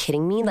 Are you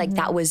kidding me? Like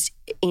that was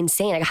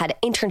insane. I had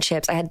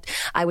internships.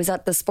 I was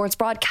at the sports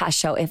broadcast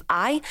show. If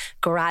I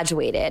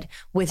graduated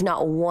with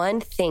not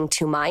one thing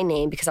to my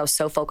name because I was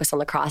so focused on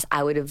lacrosse,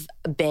 I would have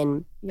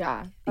been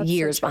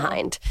years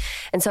behind.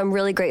 And so I'm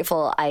really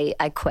grateful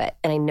I quit.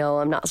 And I know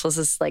I'm not supposed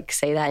to like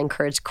say that,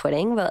 encourage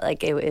quitting, but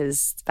like it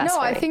was best.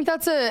 No, I think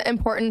that's an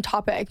important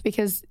topic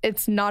because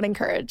it's not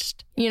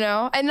encouraged, you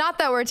know? And not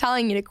that we're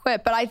telling you to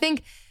quit, but I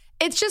think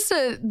it's just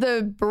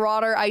the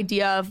broader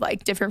idea of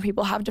like different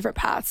people have different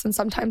paths and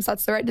sometimes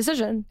that's the right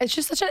decision. It's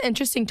just such an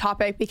interesting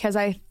topic because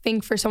I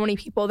think for so many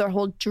people, their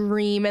whole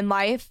dream in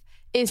life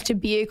is to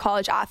be a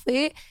college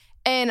athlete.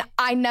 And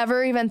I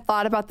never even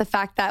thought about the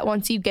fact that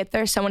once you get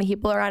there, so many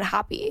people are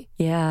unhappy.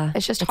 Yeah.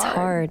 It's just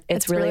hard.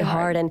 It's really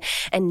hard.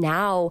 And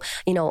now,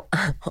 you know,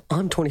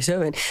 I'm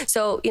 27.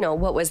 So, you know,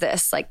 what was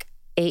this? Like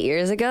 8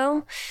 years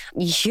ago,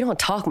 you don't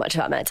talk much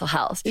about mental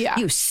health. Yeah.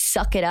 You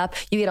suck it up,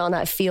 you get on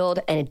that field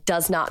and it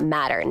does not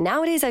matter.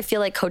 Nowadays, I feel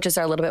like coaches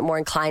are a little bit more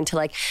inclined to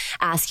like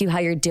ask you how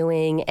you're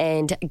doing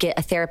and get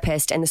a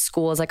therapist, and the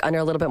school is like under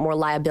a little bit more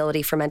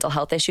liability for mental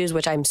health issues,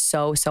 which I'm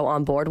so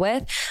on board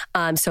with.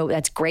 So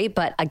that's great.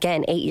 But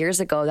again, 8 years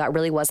ago, that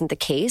really wasn't the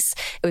case.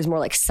 It was more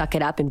like suck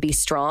it up and be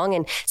strong.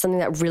 And something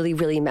that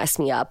really messed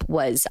me up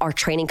was our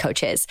training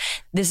coaches.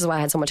 This is why I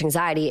had so much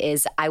anxiety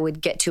is I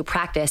would get to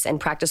practice and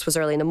practice was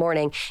early in the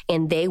morning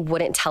and they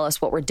wouldn't tell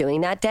us what we're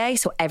doing that day.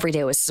 So every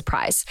day was a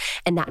surprise.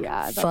 And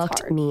that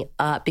fucked me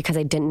up because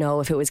I didn't know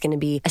if it was going to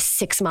be a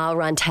 6-mile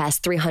run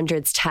test,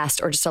 300s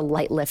test, or just a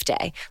light lift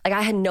day. Like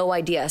I had no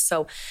idea.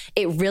 So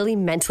it really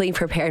mentally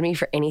prepared me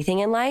for anything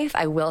in life.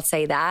 I will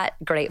say that.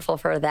 Grateful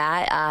for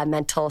that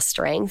mental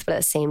strength, but at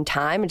the same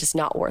time, it's just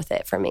not worth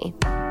it for me.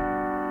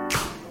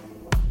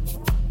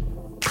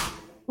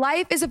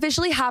 Life is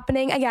officially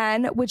happening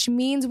again, which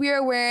means we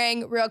are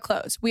wearing real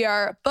clothes. We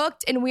are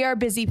booked and we are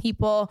busy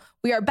people.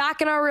 We are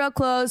back in our real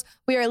clothes.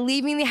 We are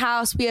leaving the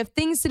house. We have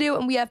things to do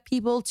and we have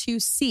people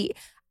to see.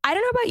 I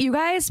don't know about you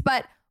guys,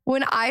 but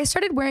when I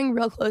started wearing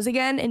real clothes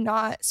again and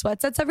not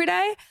sweatsets every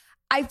day,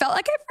 I felt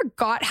like I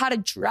forgot how to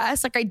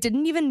dress. Like I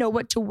didn't even know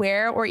what to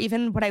wear or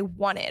even what I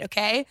wanted,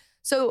 okay?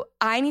 So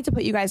I need to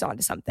put you guys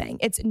onto something.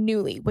 It's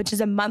Nuuly, which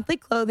is a monthly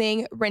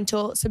clothing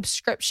rental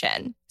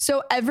subscription.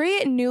 So every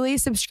Nuuly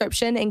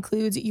subscription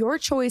includes your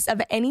choice of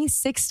any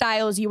 6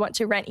 styles you want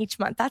to rent each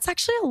month. That's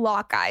actually a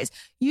lot, guys.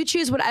 You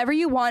choose whatever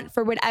you want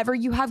for whatever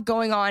you have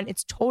going on.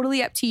 It's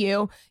totally up to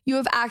you. You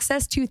have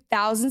access to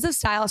thousands of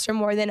styles from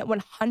more than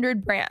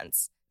 100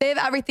 brands. They have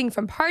everything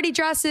from party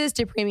dresses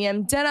to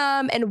premium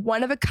denim and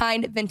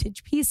one-of-a-kind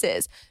vintage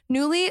pieces.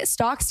 Nuuly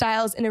stock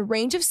styles in a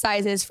range of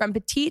sizes from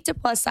petite to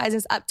plus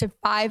sizes up to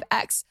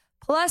 5X,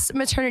 plus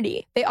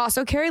maternity. They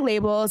also carry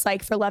labels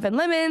like For Love and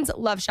Lemons,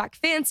 Love Shack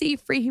Fancy,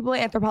 Free People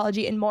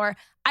Anthropology, and more.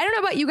 I don't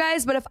know about you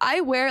guys, but if I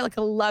wear like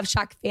a Love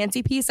Shack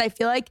Fancy piece, I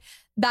feel like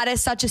that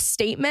is such a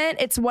statement.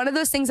 It's one of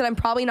those things that I'm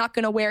probably not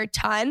going to wear a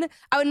ton.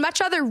 I would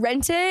much rather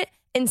rent it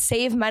and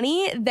save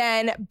money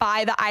than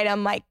buy the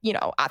item like, you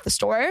know, at the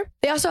store.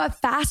 They also have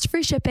fast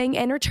free shipping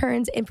and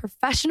returns and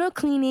professional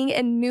cleaning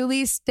and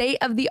Nuuly's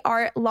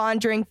state-of-the-art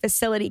laundering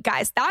facility.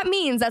 Guys, that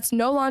means that's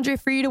no laundry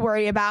for you to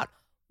worry about.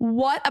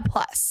 What a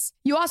plus.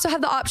 You also have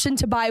the option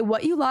to buy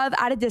what you love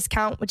at a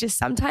discount, which is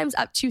sometimes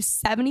up to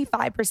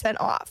 75%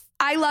 off.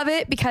 I love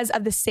it because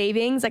of the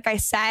savings. Like I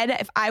said,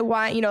 if I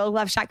want, you know, a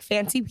Love Shack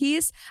Fancy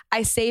piece,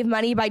 I save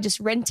money by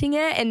just renting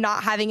it and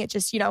not having it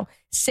just, you know,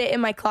 sit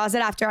in my closet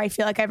after I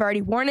feel like I've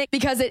already worn it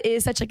because it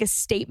is such like a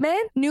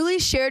statement.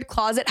 Nuuly's shared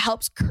closet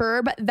helps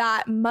curb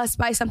that must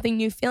buy something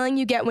new feeling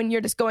you get when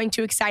you're just going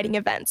to exciting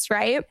events,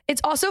 right?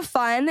 It's also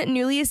fun.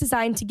 Nuuly is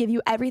designed to give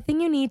you everything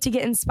you need to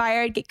get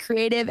inspired, get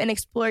creative, and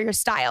explore your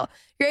style.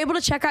 You're able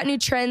to check out new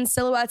trends,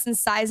 silhouettes, and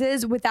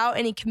sizes without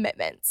any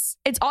commitments.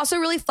 It's also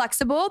really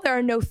flexible. There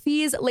are no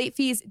fees, late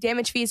fees,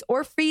 damage fees,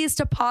 or fees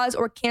to pause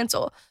or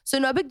cancel. So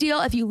no big deal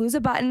if you lose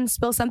a button,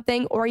 spill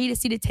something, or you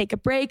just need to take a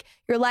break.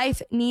 Your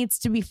life needs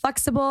to be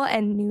flexible,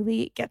 and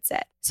Nuuly gets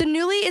it. So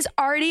Nuuly is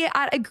already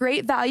at a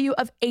great value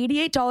of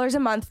 $88 a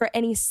month for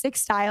any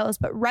 6 styles.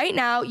 But right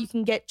now, you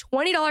can get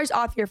 $20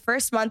 off your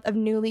first month of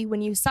Nuuly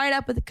when you sign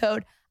up with the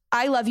code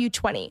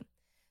ILOVEYOU20.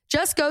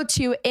 Just go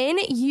to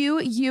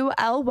NUULY.com,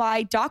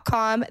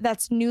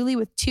 that's Nuuly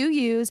with 2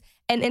 U's,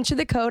 and enter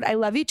the code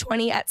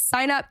ILOVEYOU20 at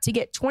sign up to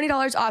get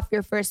 $20 off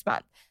your first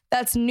month.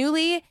 That's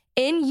Nuuly,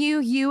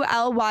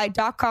 NUULY.com,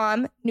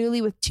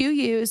 Nuuly with 2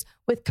 U's,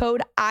 with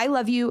code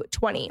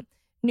ILOVEYOU20.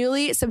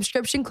 Nuuly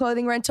subscription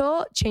clothing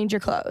rental, change your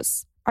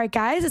clothes. All right,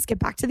 guys, let's get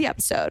back to the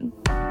episode.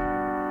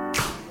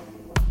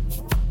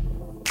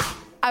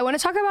 I want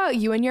to talk about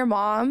you and your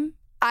mom.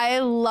 I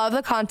love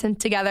the content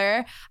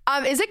together.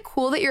 Is it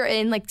cool that you're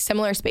in like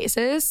similar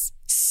spaces?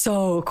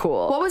 So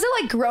cool. What was it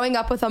like growing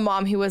up with a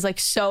mom who was like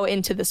so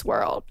into this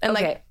world and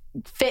like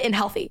fit and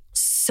healthy?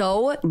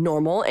 So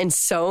normal and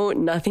so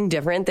nothing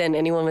different than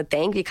anyone would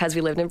think because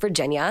we lived in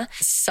Virginia.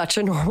 Such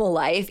a normal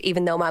life,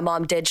 even though my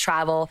mom did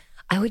travel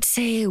I would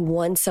say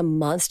once a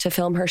month to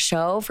film her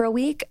show for a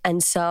week.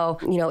 And so,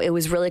 it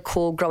was really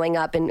cool growing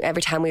up, and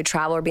every time we would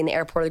travel or be in the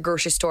airport or the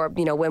grocery store,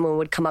 women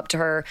would come up to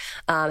her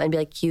and be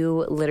like,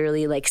 you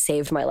literally like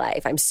saved my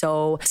life. I'm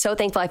so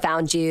thankful I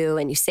found you,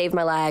 and you saved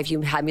my life.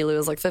 You had me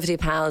lose like 50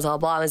 pounds, blah,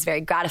 blah. It was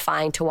very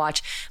gratifying to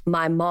watch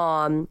my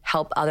mom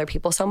help other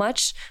people so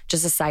much.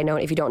 Just a side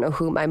note, if you don't know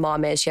who my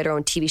mom is, she had her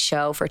own TV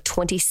show for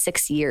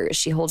 26 years.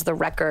 She holds the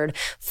record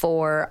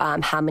for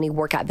how many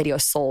workout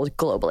videos sold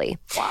globally.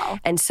 Wow.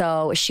 And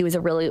so she was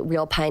a really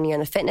real pioneer in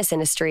the fitness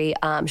industry.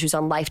 She was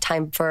on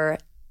Lifetime for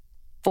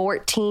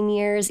 14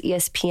 years,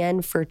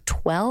 ESPN for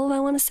 12, I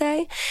want to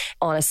say.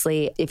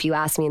 Honestly, if you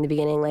asked me in the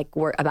beginning, like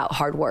about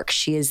hard work,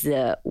 she is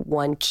the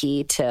one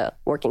key to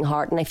working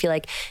hard. And I feel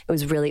like it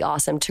was really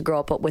awesome to grow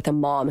up with a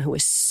mom who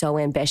was so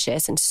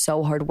ambitious and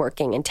so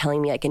hardworking and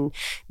telling me I can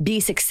be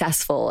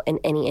successful in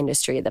any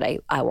industry that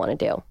I want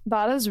to do.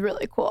 That is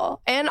really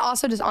cool. And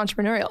also just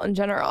entrepreneurial in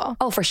general.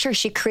 Oh, for sure.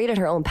 She created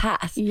her own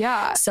path.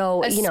 Yeah.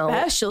 So,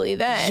 especially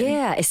then.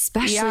 Yeah,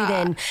 especially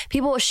then.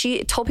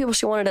 She told people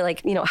she wanted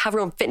to have her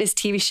own fitness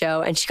TV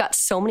show, and she got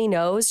so many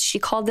no's. She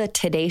called the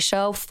Today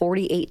Show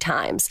 48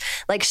 times.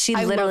 Like, she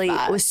literally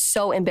was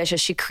so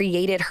ambitious. She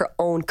created her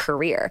own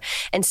career.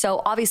 And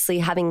so obviously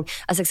having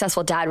a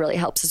successful dad really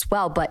helps as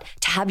well. But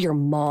to have your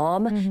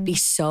mom be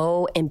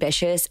so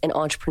ambitious and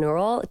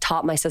entrepreneurial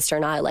taught my sister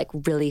and I like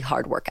really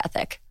hard work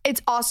ethic.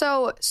 It's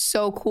also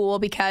so cool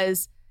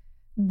because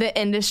the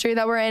industry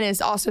that we're in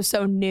is also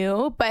so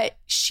new, but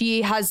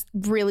she has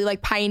really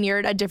like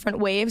pioneered a different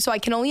wave. So I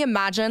can only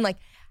imagine like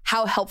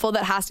how helpful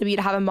that has to be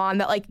to have a mom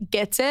that like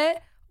gets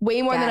it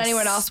way more than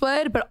anyone else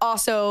would, but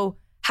also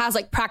has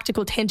like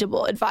practical,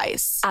 tangible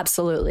advice.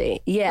 Absolutely.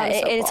 Yeah.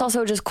 So and it's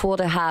also just cool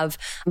to have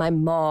my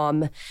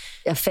mom,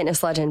 a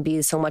fitness legend,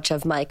 be so much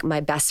of my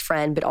best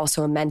friend, but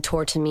also a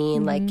mentor to me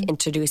and like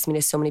introduce me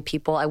to so many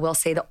people. I will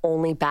say the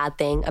only bad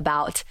thing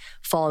about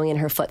following in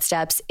her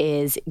footsteps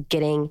is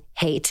getting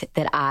hate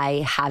that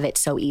I have it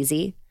so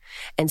easy.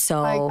 And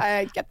so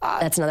I get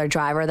that. That's another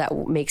driver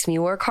that makes me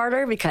work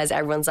harder, because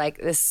everyone's like,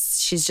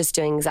 she's just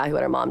doing exactly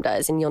what her mom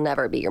does, and you'll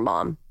never be your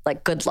mom.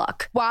 Like, good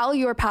luck. While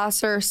your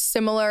paths are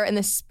similar in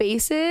the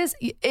spaces,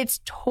 it's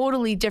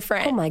totally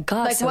different. Oh my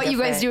God. Like, what you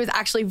guys do is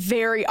actually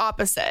very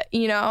opposite,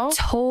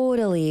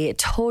 Totally.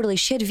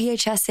 She had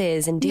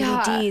VHSs and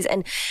DVDs.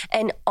 Yeah.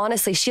 And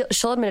honestly,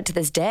 she'll admit it to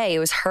this day. It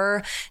was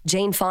her,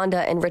 Jane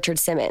Fonda, and Richard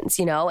Simmons,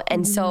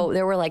 And so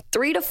there were like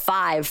 3 to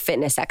 5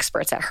 fitness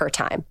experts at her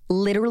time.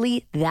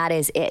 Literally, that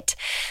is it.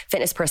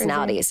 Fitness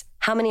personalities.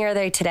 How many are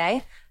there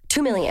today?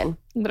 2 million,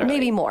 Literally.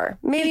 maybe more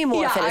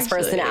Yeah, fitness actually.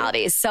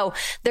 personalities. So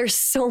there's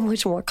so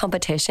much more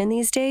competition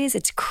these days.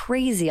 It's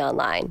crazy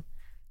online.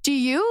 Do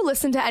you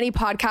listen to any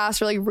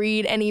podcasts or like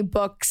read any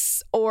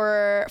books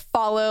or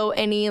follow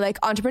any like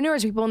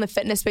entrepreneurs, people in the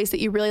fitness space that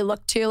you really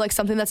look to, like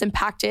something that's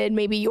impacted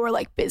maybe your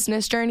like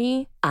business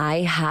journey?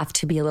 I have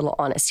to be a little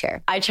honest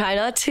here. I try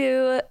not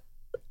to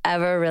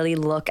ever really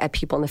look at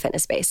people in the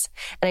fitness space.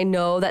 And I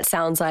know that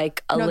sounds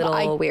like a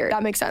little weird.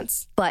 That makes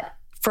sense. But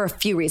for a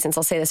few reasons,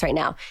 I'll say this right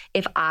now.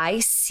 If I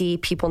see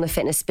people in the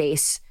fitness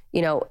space,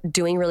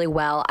 doing really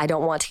well, I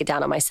don't want to get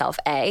down on myself,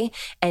 A.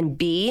 And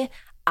B,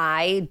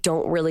 I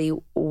don't really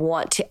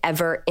want to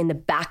ever, in the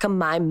back of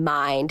my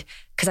mind,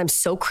 because I'm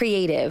so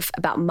creative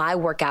about my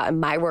workout and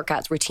my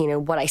workout routine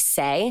and what I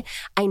say,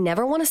 I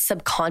never want to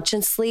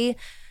subconsciously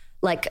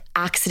like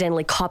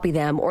accidentally copy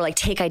them or like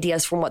take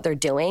ideas from what they're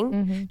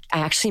doing.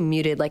 I actually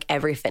muted like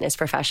every fitness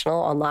professional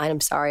online.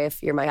 I'm sorry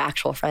if you're my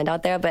actual friend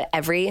out there, but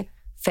every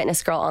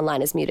fitness girl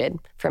online is muted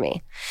for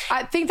me.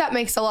 I think that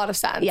makes a lot of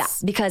sense. Yeah,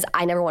 because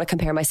I never want to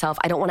compare myself.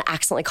 I don't want to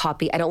accidentally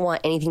copy. I don't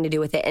want anything to do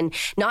with it. And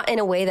not in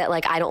a way that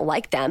like I don't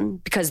like them,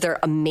 because they're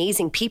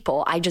amazing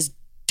people. I just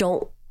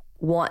don't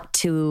want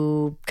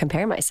to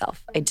compare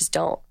myself. I just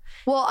don't.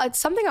 Well, it's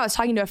something I was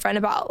talking to a friend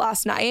about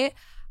last night.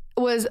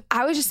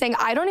 I was just saying,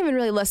 I don't even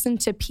really listen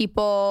to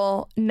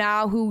people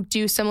now who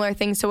do similar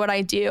things to what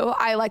I do.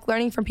 I like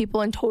learning from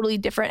people in totally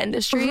different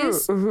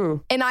industries.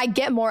 And I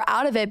get more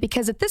out of it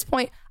because at this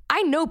point,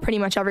 I know pretty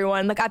much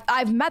everyone. Like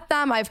I've met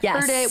them, I've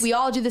heard it. We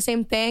all do the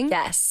same thing.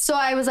 Yes. So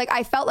I was like,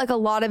 I felt like a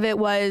lot of it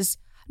was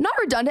not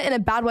redundant in a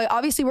bad way.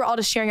 Obviously, we're all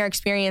just sharing our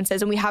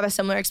experiences and we have a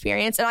similar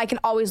experience and I can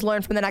always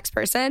learn from the next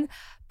person.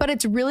 But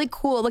it's really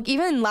cool. Like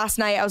even last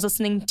night I was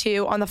listening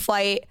to on the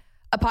flight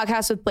a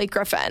podcast with Blake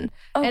Griffin.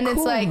 And cool.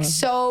 It's like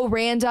so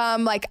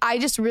random. Like I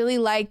just really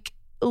like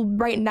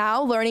right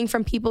now learning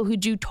from people who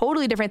do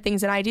totally different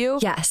things than I do.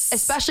 Yes.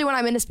 Especially when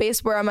I'm in a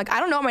space where I'm like, I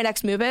don't know what my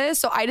next move is.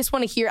 So I just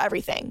want to hear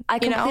everything. I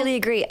completely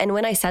agree. And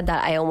when I said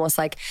that, I almost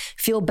like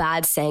feel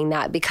bad saying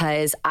that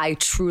because I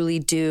truly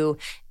do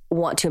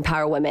want to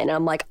empower women. And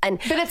I'm like, but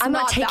I'm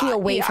not taking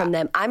away from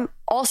them. I'm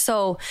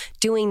also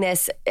doing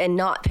this and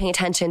not paying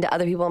attention to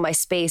other people in my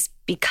space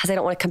because I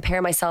don't want to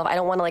compare myself. I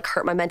don't want to like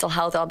hurt my mental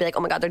health. I'll be like, oh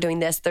my God, they're doing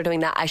this, they're doing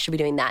that. I should be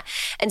doing that.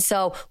 And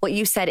so what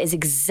you said is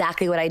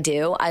exactly what I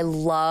do. I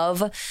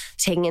love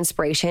taking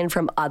inspiration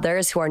from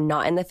others who are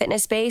not in the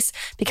fitness space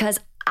because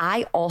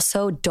I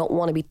also don't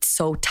want to be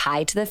so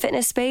tied to the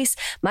fitness space.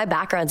 My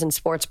background's in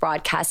sports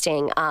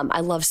broadcasting.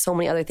 I love so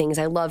many other things.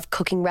 I love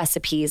cooking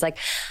recipes. Like,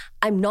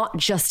 I'm not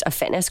just a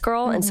fitness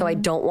girl. And so I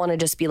don't want to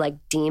just be like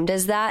deemed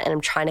as that. And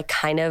I'm trying to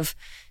kind of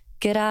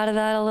get out of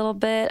that a little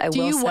bit.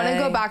 Do you want to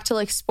go back to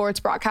like sports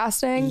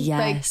broadcasting?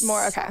 Yes. Like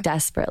more, okay.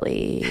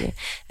 Desperately.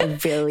 I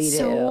really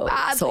do.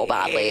 So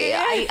badly.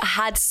 I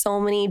had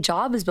so many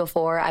jobs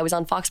before. I was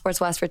on Fox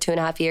Sports West for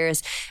 2.5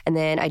 years. And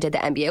then I did the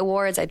NBA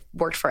awards. I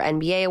worked for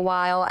NBA a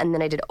while. And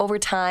then I did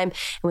overtime.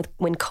 And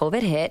when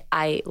COVID hit,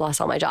 I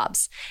lost all my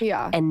jobs.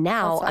 Yeah. And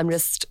now I'm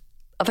just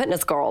a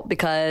fitness girl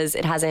because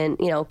it hasn't,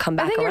 come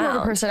back around. I think you have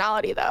a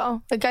personality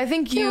though. Like I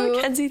think you...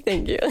 Kenzie,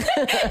 thank you.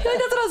 That's what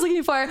I was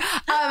looking for.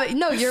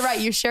 No, you're right.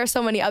 You share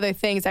so many other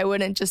things. I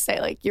wouldn't just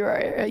say like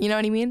you're, you know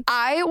what I mean?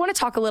 I want to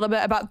talk a little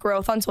bit about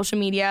growth on social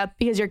media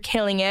because you're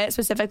killing it,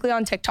 specifically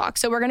on TikTok.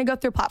 So we're going to go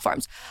through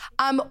platforms.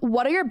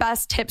 What are your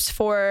best tips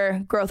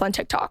for growth on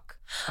TikTok?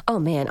 Oh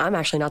man, I'm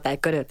actually not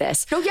that good at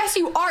this. No, yes,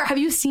 you are. Have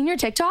you seen your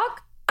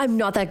TikTok? I'm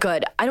not that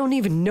good. I don't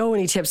even know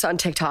any tips on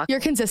TikTok.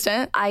 You're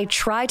consistent. I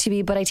try to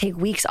be, but I take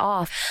weeks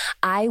off.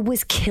 I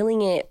was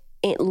killing it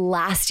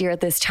last year at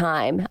this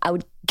time. I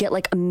would get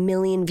like 1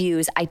 million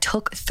views. I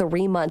took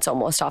 3 months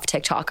almost off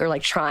TikTok, or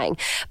like trying.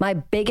 My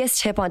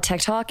biggest tip on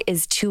TikTok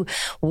is to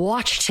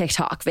watch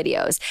TikTok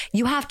videos.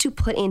 You have to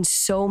put in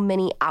so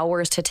many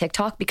hours to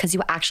TikTok because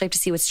you actually have to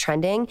see what's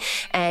trending.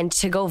 And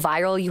to go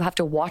viral, you have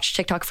to watch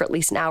TikTok for at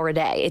least an hour a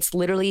day. It's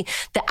literally,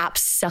 the app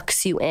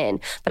sucks you in.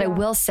 But I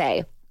will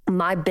say,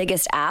 my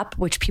biggest app,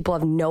 which people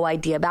have no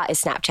idea about, is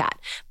Snapchat.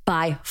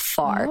 By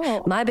far.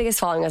 Oh. My biggest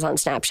following is on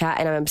Snapchat,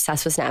 and I'm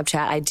obsessed with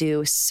Snapchat. I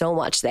do so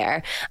much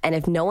there. And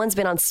if no one's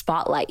been on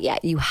Spotlight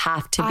yet, you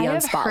have to be on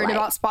Spotlight. I have heard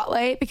about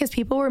Spotlight because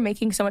people were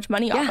making so much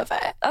money off of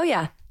it. Oh,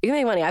 yeah. You can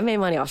make money. I've made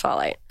money off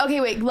Spotlight.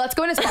 Okay, wait. Let's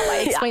go into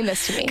Spotlight. Explain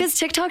this to me. Because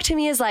TikTok to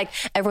me is like,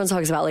 everyone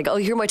talks about like, oh,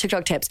 here are my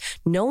TikTok tips.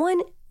 No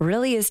one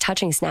really is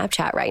touching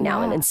Snapchat right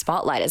now and in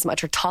Spotlight as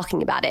much, or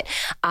talking about it.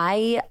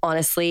 I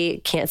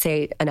honestly can't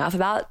say enough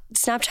about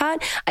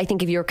Snapchat. I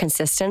think if you're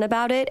consistent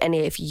about it, and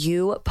if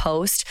you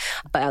post,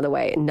 by the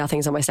way,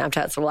 nothing's on my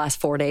Snapchat for the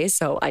last 4 days,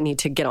 so I need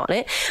to get on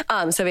it.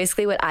 So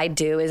basically what I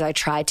do is I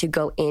try to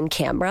go in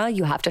camera.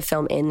 You have to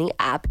film in the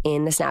app,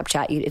 in the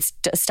Snapchat. It's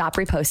stop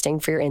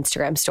reposting for your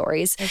Instagram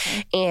stories.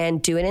 Okay.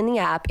 And do it in the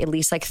app, at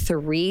least like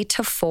 3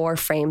 to 4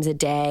 frames a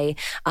day.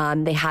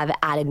 They have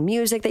added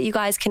music that you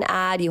guys can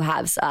add. You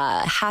have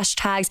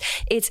hashtags.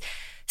 It's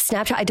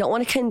Snapchat. I don't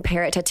want to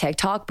compare it to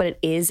TikTok, but it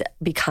is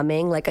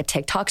becoming like a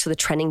TikTok. So the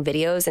trending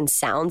videos and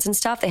sounds and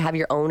stuff, they have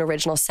your own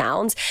original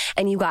sounds.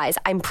 And you guys,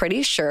 I'm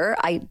pretty sure,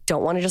 I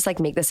don't want to just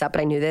like make this up,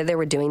 but I knew that they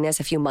were doing this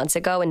a few months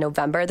ago in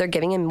November. They're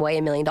giving away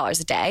 $1 million a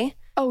day.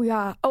 Oh,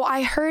 yeah. Oh,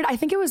 I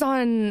think it was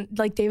on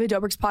like David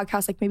Dobrik's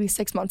podcast, like maybe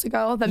 6 months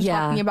ago, them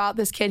talking about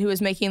this kid who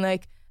was making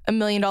like $1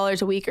 million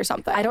a week or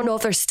something. I don't know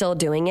if they're still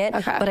doing it,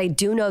 but I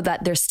do know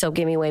that they're still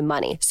giving away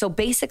money. So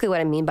basically what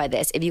I mean by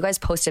this, if you guys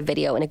post a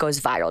video and it goes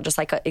viral, just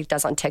like it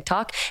does on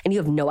TikTok, and you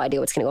have no idea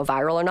what's going to go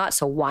viral or not,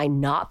 so why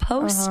not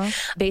post?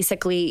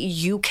 Basically,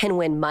 you can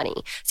win money.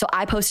 So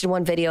I posted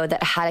one video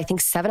that had, I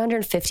think,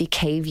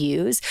 750K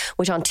views,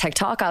 which on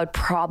TikTok, I would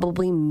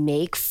probably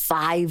make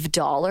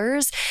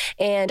 $5.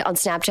 And on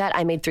Snapchat,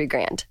 I made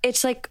 $3,000.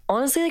 It's like,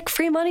 honestly, like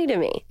free money to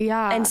me.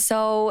 Yeah. And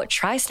so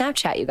try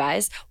Snapchat, you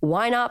guys.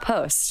 Why not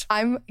post?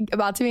 I'm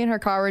about to be in her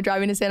car. We're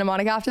driving to Santa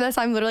Monica after this.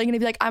 I'm literally going to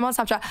be like, I'm on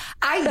Snapchat.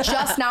 I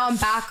just now I'm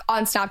back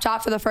on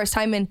Snapchat for the first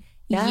time in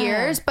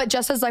years, but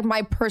just as like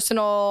my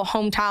personal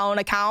hometown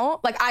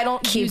account. Like I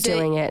don't keep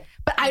doing it.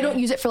 But I don't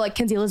use it for like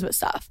Kenzie Elizabeth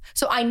stuff.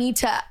 So I need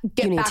to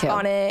get back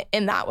on it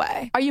in that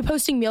way. Are you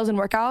posting meals and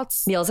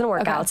workouts? Meals and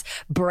workouts.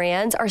 Okay.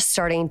 Brands are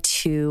starting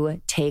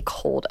to take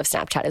hold of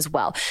Snapchat as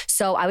well.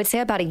 So I would say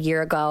about a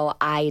year ago,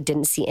 I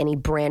didn't see any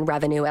brand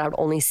revenue. I would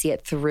only see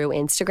it through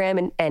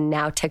Instagram and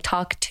now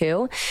TikTok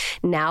too.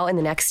 Now in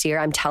the next year,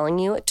 I'm telling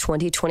you,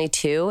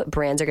 2022,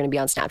 brands are going to be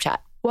on Snapchat.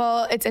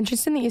 Well, it's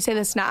interesting that you say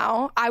this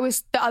now. I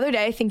was the other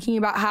day thinking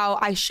about how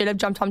I should have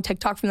jumped on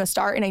TikTok from the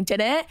start and I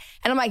didn't.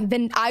 And I'm like,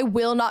 then I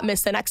will not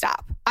miss the next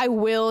app. I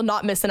will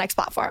not miss the next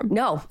platform.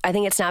 No, I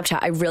think it's Snapchat.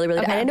 I really do.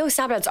 And I know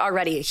Snapchat's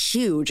already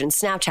huge in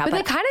Snapchat.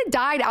 But it kind of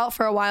died out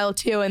for a while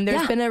too. And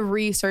there's been a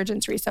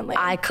resurgence recently.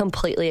 I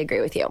completely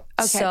agree with you.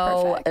 Okay,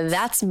 so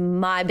that's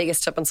my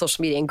biggest tip on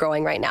social media and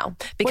growing right now.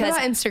 Because what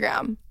about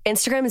Instagram?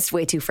 Instagram is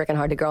way too freaking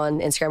hard to grow on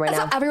Instagram right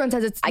now. Everyone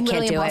says it's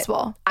literally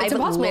impossible. I've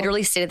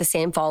literally stayed at the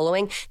same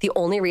following. The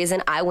only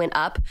reason I went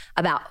up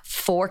about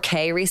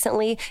 4K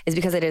recently is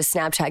because I did a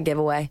Snapchat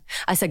giveaway.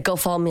 I said, go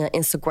follow me on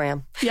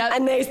Instagram. Yeah,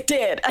 and they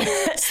did.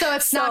 So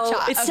it's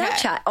Snapchat. It's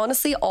Snapchat.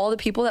 Honestly, all the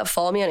people that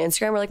follow me on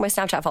Instagram are like my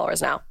Snapchat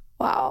followers now.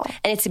 Wow.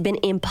 And it's been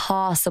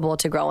impossible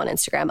to grow on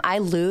Instagram. I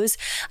lose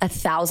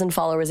 1,000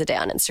 followers a day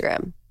on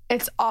Instagram.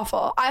 It's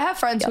awful. I have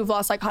friends who've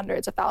lost like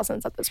hundreds of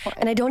thousands at this point.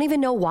 And I don't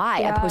even know why.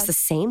 Yeah. I post the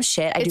same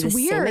shit. I do the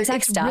same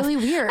exact stuff. It's really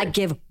weird. I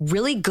give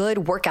really good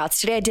workouts.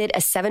 Today I did a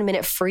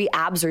 7-minute free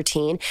abs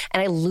routine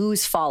and I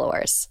lose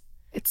followers.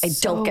 It's I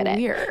don't get it.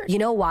 Weird. You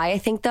know why I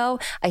think though?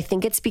 I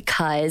think it's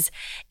because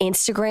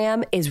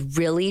Instagram is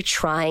really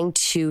trying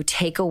to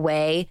take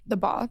away the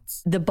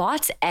bots,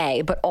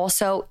 but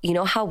also, you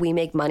know how we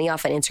make money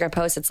off an Instagram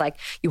post? It's like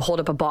you hold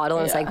up a bottle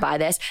and it's like, buy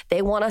this.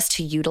 They want us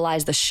to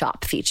utilize the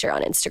shop feature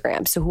on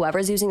Instagram. So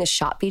whoever's using the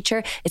shop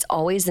feature, it's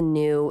always the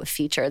new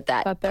feature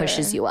that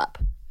pushes you up.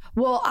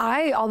 Well,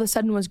 I all of a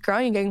sudden was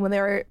growing again when they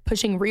were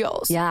pushing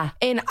Reels. Yeah.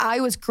 And I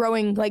was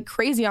growing like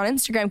crazy on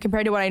Instagram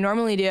compared to what I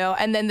normally do.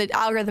 And then the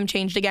algorithm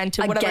changed again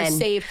to whatever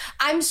saved.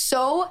 I'm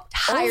so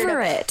tired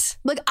Over of it.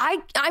 Like,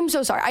 I'm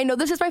so sorry. I know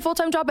this is my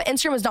full-time job, but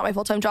Instagram is not my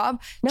full-time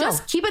job. No.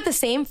 Just keep it the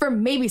same for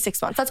maybe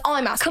 6 months. That's all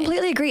I'm asking.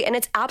 Completely agree. And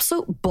it's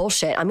absolute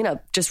bullshit. I'm going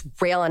to just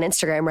rail on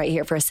Instagram right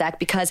here for a sec,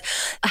 because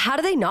how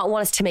do they not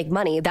want us to make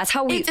money? That's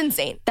how It's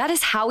insane. That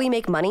is how we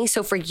make money.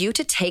 So for you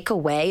to take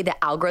away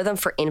the algorithm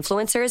for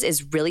influencers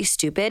is really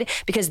stupid,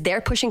 because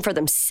they're pushing for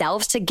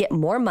themselves to get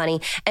more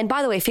money. And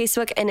by the way,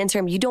 Facebook and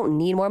Instagram, you don't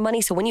need more money.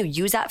 So when you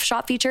use that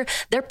shop feature,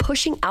 they're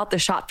pushing out the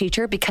shop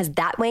feature because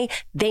that way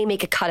they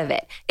make a cut of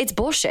it. It's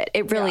bullshit.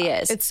 It really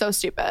is. It's so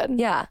stupid.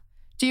 Yeah.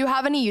 Do you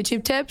have any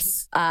YouTube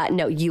tips?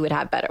 No, you would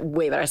have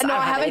way better stuff. No,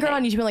 I haven't grown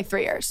on YouTube in like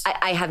 3 years.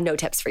 I have no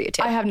tips for you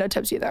too. I have no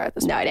tips either at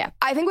this point. No idea.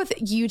 I think with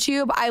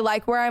YouTube, I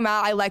like where I'm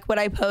at. I like what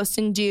I post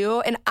and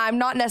do. And I'm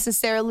not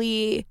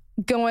necessarily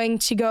going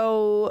to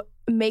go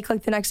make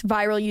like the next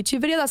viral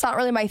YouTube video. That's not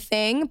really my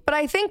thing. But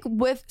I think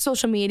with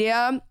social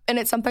media, and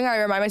it's something I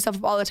remind myself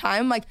of all the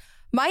time, like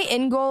my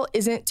end goal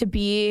isn't to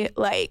be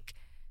like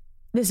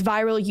this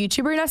viral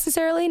YouTuber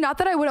necessarily. Not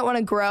that I wouldn't want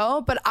to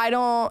grow, but I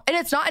don't, and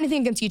it's not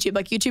anything against YouTube.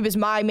 Like YouTube is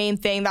my main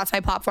thing. That's my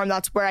platform.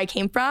 That's where I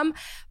came from.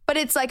 But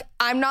it's like,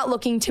 I'm not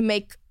looking to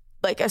make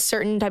like a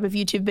certain type of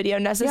YouTube video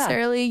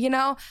necessarily, you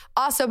know?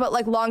 Also, but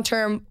like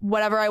long-term,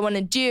 whatever I want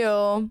to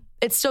do,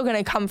 it's still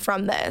going to come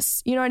from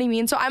this. You know what I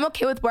mean? So I'm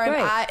okay with where I'm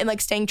at and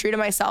like staying true to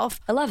myself.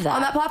 I love that.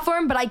 On that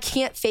platform, but I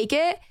can't fake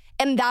it.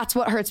 And that's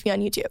what hurts me on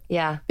YouTube.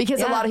 Yeah.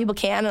 Because a lot of people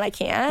can and I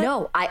can't.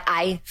 No,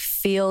 I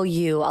feel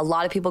you. A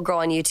lot of people grow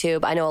on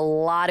YouTube. I know a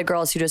lot of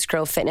girls who just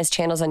grow fitness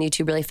channels on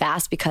YouTube really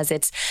fast because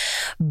it's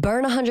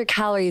burn 100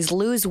 calories,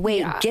 lose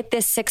weight, get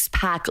this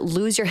 6-pack,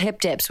 lose your hip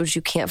dips, which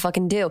you can't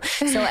fucking do.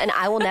 So, and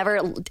I will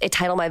never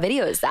title my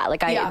videos that.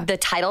 Like the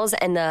titles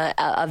and the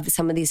of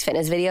some of these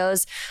fitness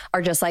videos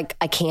are just like,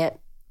 I can't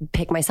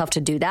pick myself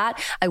to do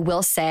that. I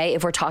will say,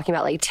 if we're talking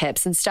about like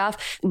tips and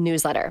stuff,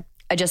 newsletter.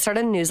 I just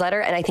started a newsletter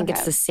and I think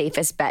it's the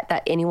safest bet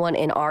that anyone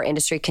in our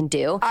industry can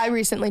do. I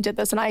recently did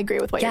this and I agree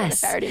with what you're going to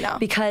say. I already know.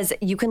 Because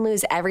you can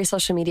lose every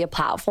social media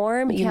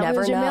platform. You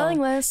never lose know. Your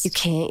mailing list. You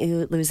can't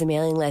lose the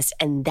mailing list,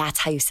 and that's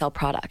how you sell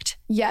product.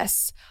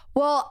 Yes.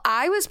 Well,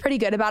 I was pretty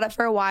good about it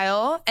for a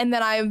while, and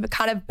then I've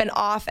kind of been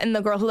off, and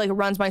the girl who like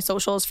runs my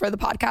socials for the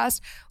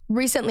podcast,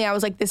 recently I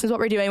was like, this is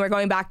what we're doing. We're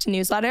going back to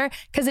newsletter,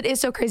 because it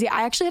is so crazy.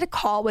 I actually had a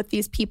call with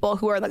these people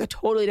who are like a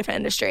totally different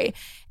industry,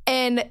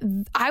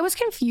 and I was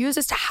confused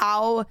as to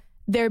how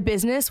their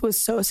business was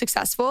so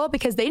successful,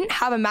 because they didn't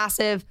have a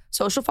massive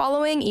social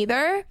following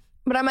either.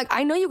 But I'm like,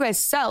 I know you guys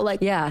sell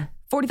like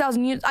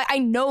 40,000 units. I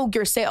know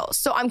your sales.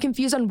 So I'm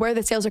confused on where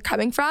the sales are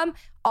coming from.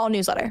 All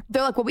newsletter.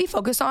 They're like, what we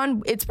focus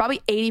on, it's probably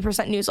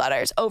 80%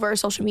 newsletters over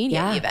social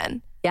media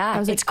even. Yeah, I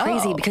was it's like,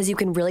 crazy because you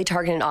can really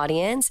target an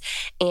audience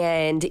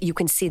and you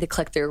can see the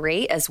click-through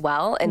rate as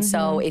well. And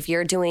so if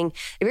you're trying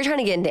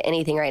to get into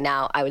anything right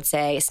now, I would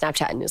say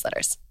Snapchat and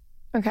newsletters.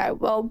 Okay,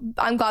 well,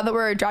 I'm glad that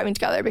we're driving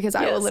together, because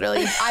I'm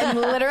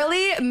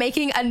literally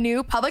making a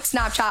new public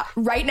Snapchat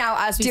right now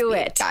as we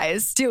speak,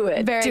 guys. Do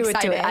it. Very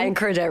exciting. Do it. I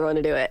encourage everyone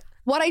to do it.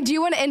 What I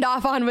do want to end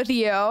off on with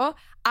you,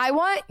 I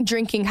want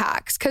drinking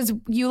hacks, because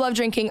you love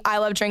drinking. I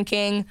love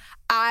drinking.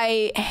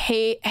 I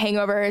hate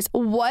hangovers.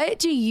 What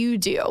do you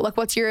do? Like,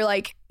 what's your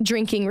like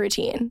drinking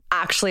routine?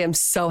 Actually, I'm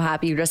so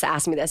happy you just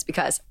asked me this,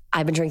 because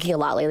I've been drinking a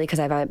lot lately because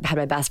I've had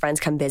my best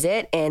friends come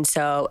visit. And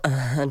so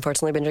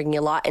unfortunately, I've been drinking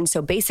a lot. And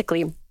so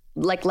basically,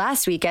 like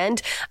last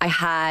weekend, I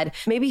had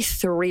maybe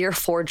 3 or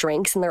 4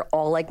 drinks, and they're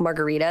all like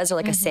margaritas or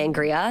like a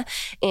sangria.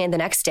 And the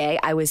next day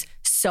I was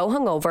so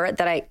hungover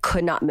that I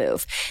could not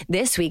move.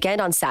 This weekend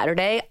on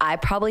Saturday, I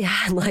probably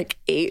had like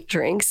 8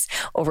 drinks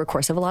over a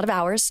course of a lot of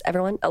hours,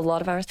 a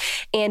lot of hours.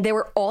 And they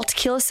were all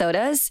tequila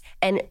sodas.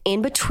 And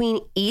in between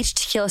each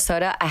tequila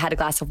soda, I had a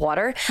glass of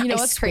water. You know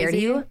what's crazy? To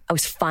you, I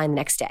was fine the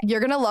next day. You're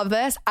going to love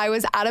this. I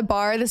was at a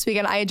bar this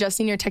weekend. I had just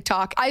seen your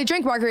TikTok. I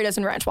drink margaritas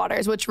and ranch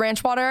waters, which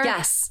ranch water.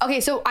 Yes. Okay.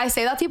 So I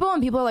say that to people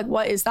and people are like,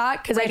 what is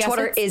that? Because ranch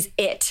water is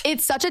it.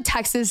 It's such a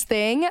Texas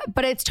thing,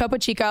 but it's Topo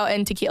Chico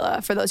and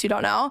tequila for those who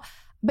don't know.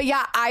 But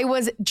yeah, I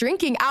was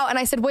drinking out and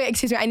I said, wait,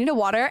 excuse me, I need a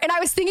water. And I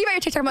was thinking about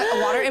your TikTok, I'm like,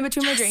 a water in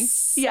between my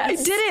drinks. Yes. I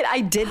did it.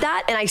 I did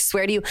that. And I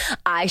swear to you,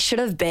 I should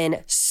have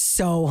been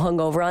so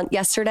hungover on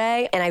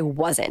yesterday and I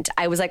wasn't.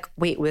 I was like,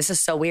 wait, this is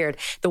so weird.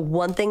 The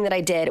one thing that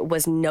I did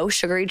was no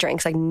sugary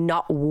drinks, like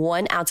not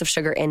 1 ounce of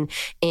sugar in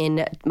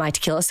my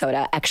tequila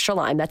soda, extra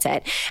lime, that's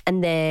it.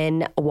 And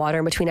then water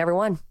in between every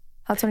one.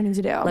 That's what I need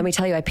to do. Let me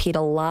tell you, I peed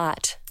a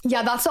lot.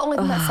 Yeah, that's the only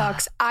thing that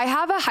sucks. I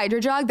have a Hydro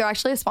Jug. They're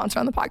actually a sponsor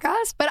on the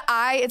podcast, but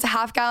it's a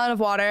half gallon of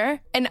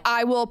water and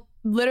I will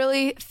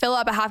literally fill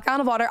up a half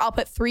gallon of water. I'll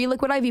put 3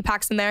 liquid IV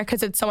packs in there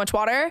because it's so much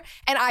water.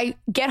 And I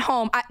get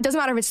home. It doesn't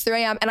matter if it's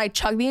 3 a.m. and I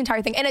chug the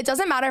entire thing. And it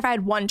doesn't matter if I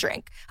had 1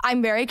 drink.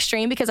 I'm very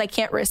extreme because I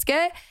can't risk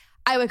it.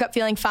 I wake up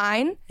feeling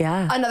fine.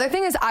 Yeah. Another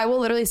thing is I will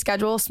literally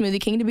schedule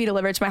Smoothie King to be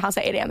delivered to my house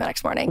at 8 a.m. the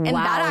next morning. And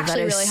that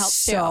actually really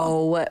helps too.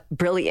 So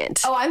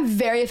brilliant. Oh, I'm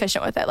very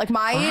efficient with it. Like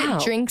my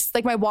drinks,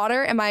 like my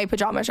water and my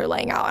pajamas are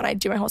laying out and I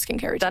do my whole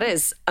skincare routine. That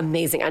is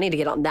amazing. I need to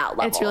get on that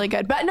level. It's really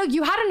good. But no,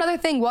 you had another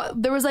thing.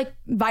 There was like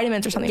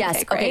vitamins or something. Yes. To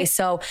take, right? Okay.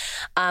 So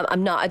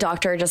I'm not a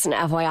doctor, just an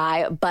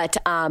FYI, but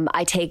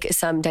I take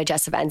some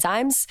digestive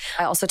enzymes.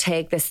 I also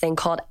take this thing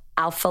called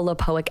alpha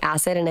lipoic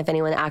acid. And if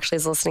anyone actually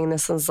is listening,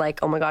 this is like,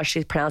 oh my gosh,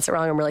 she pronounced it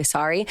wrong. I'm really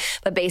sorry.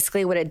 But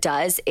basically what it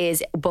does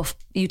is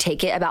you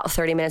take it about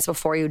 30 minutes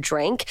before you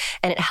drink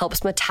and it helps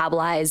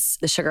metabolize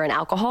the sugar and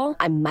alcohol.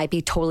 I might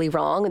be totally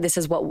wrong. This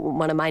is what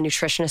one of my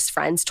nutritionist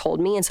friends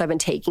told me. And so I've been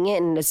taking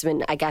it and it's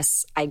been, I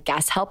guess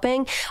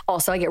helping.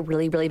 Also, I get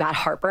really, really bad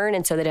heartburn.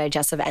 And so the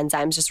digestive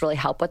enzymes just really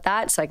help with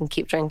that. So I can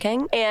keep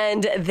drinking.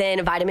 And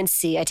then vitamin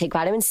C, I take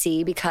vitamin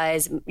C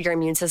because your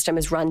immune system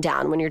is run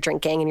down when you're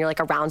drinking and you're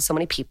like around so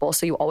many people.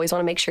 So you always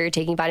want to make sure you're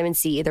taking vitamin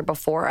C either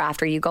before or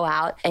after you go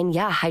out. And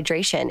yeah,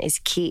 hydration is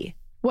key.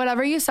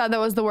 Whatever you said, that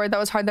was the word that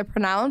was hard to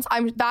pronounce.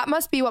 That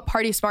must be what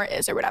Party Smart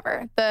is or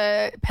whatever.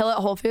 The pill at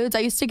Whole Foods. I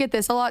used to get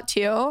this a lot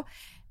too.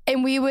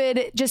 And we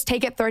would just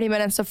take it 30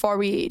 minutes before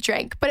we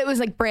drank. But it was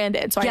like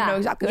branded, so I know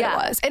exactly what it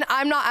was. And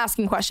I'm not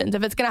asking questions.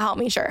 If it's going to help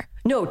me, sure.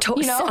 No,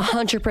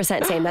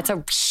 100% same. That's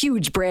a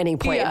huge branding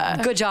point.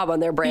 Yeah. Good job on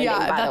their branding, by the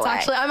way. Yeah, that's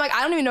actually, I'm like,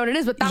 I don't even know what it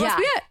is, but that must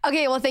be it.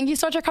 Okay, well, thank you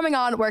so much for coming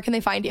on. Where can they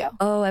find you?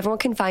 Oh, everyone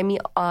can find me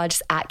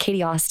just at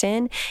Katie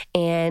Austin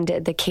and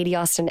the Katie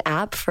Austin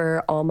app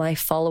for all my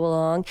follow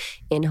along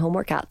in-home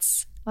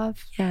workouts.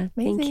 Love. Yeah,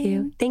 amazing. Thank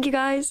you. Thank you,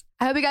 guys.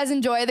 I hope you guys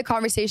enjoy the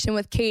conversation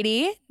with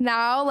Katie.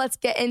 Now let's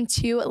get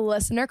into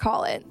listener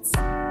call-ins.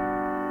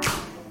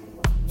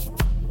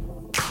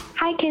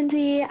 Hi,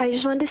 Kinsey. I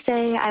just wanted to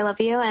say I love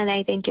you and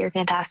I think you're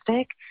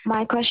fantastic.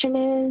 My question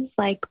is,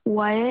 like,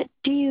 what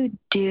do you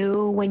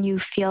do when you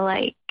feel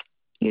like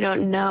you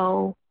don't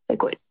know,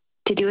 like, what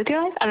to do with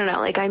your life? I don't know.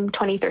 Like, I'm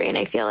 23 and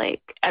I feel like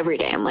every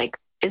day I'm like,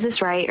 is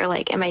this right? Or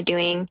like, am I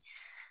doing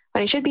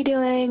what I should be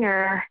doing?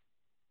 Or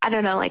I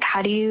don't know, like,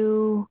 how do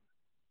you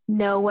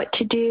know what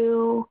to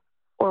do,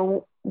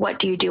 or what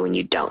do you do when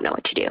you don't know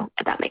what to do,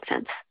 if that makes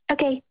sense?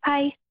 Okay,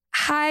 bye.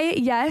 Hi,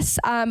 yes,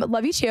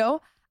 love you too.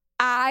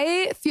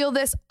 I feel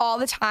this all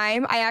the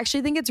time. I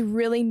actually think it's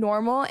really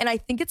normal, and I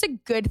think it's a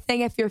good thing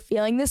if you're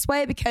feeling this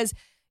way because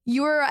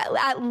you're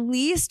at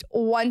least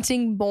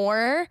wanting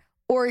more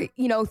or,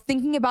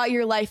 thinking about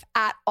your life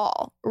at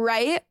all,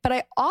 right? But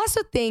I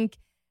also think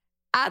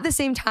at the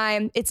same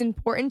time, it's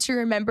important to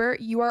remember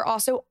you are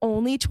also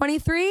only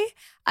 23.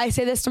 I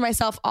say this to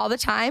myself all the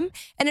time.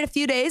 And in a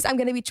few days, I'm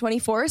going to be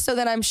 24. So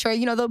then I'm sure,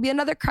 there'll be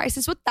another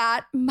crisis with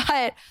that.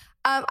 But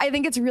I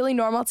think it's really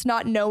normal to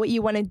not know what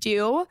you want to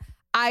do.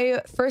 I,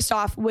 first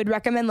off, would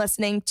recommend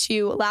listening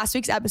to last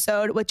week's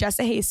episode with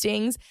Jessa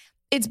Hastings.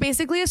 It's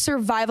basically a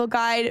survival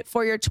guide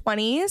for your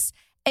 20s.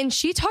 And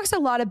she talks a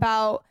lot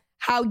about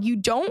how you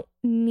don't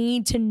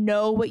need to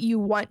know what you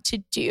want to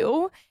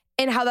do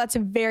and how that's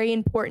very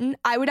important.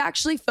 I would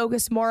actually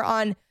focus more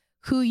on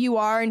who you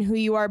are and who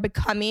you are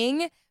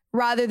becoming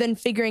rather than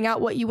figuring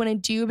out what you want to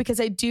do, because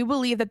I do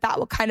believe that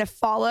will kind of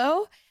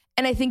follow.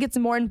 And I think it's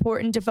more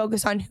important to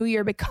focus on who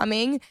you're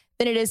becoming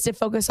than it is to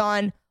focus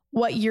on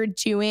what you're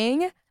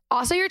doing.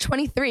 Also, you're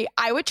 23.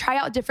 I would try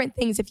out different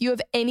things. If you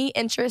have any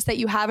interest that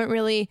you haven't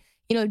really,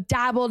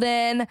 dabbled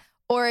in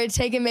or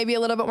taken maybe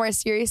a little bit more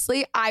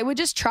seriously, I would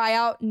just try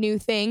out new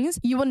things.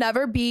 You will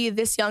never be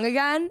this young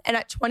again. And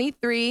at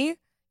 23,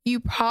 you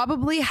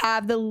probably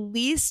have the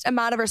least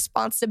amount of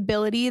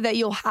responsibility that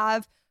you'll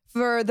have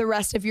for the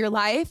rest of your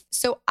life.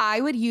 So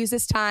I would use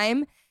this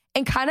time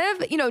and kind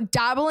of,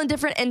 dabble in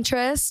different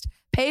interests,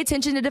 pay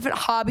attention to different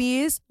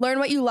hobbies, learn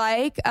what you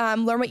like,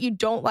 learn what you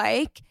don't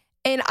like.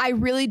 And I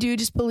really do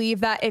just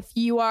believe that if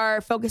you are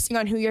focusing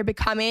on who you're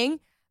becoming,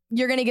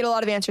 you're going to get a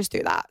lot of answers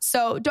through that.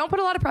 So don't put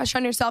a lot of pressure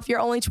on yourself.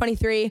 You're only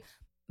 23.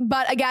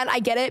 But again,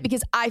 I get it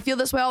because I feel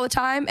this way all the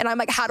time. And I'm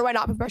like, how do I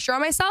not put pressure on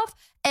myself?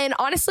 And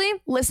honestly,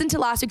 listen to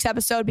last week's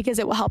episode because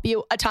it will help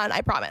you a ton, I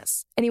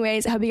promise.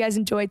 Anyways, I hope you guys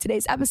enjoyed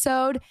today's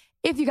episode.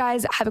 If you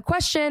guys have a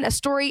question, a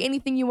story,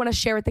 anything you want to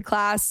share with the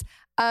class,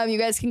 you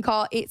guys can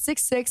call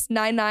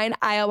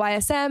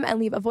 866-99-ILYSM and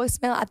leave a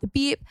voicemail at the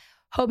beep.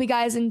 Hope you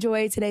guys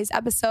enjoyed today's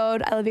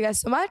episode. I love you guys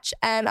so much.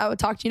 And I will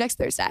talk to you next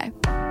Thursday.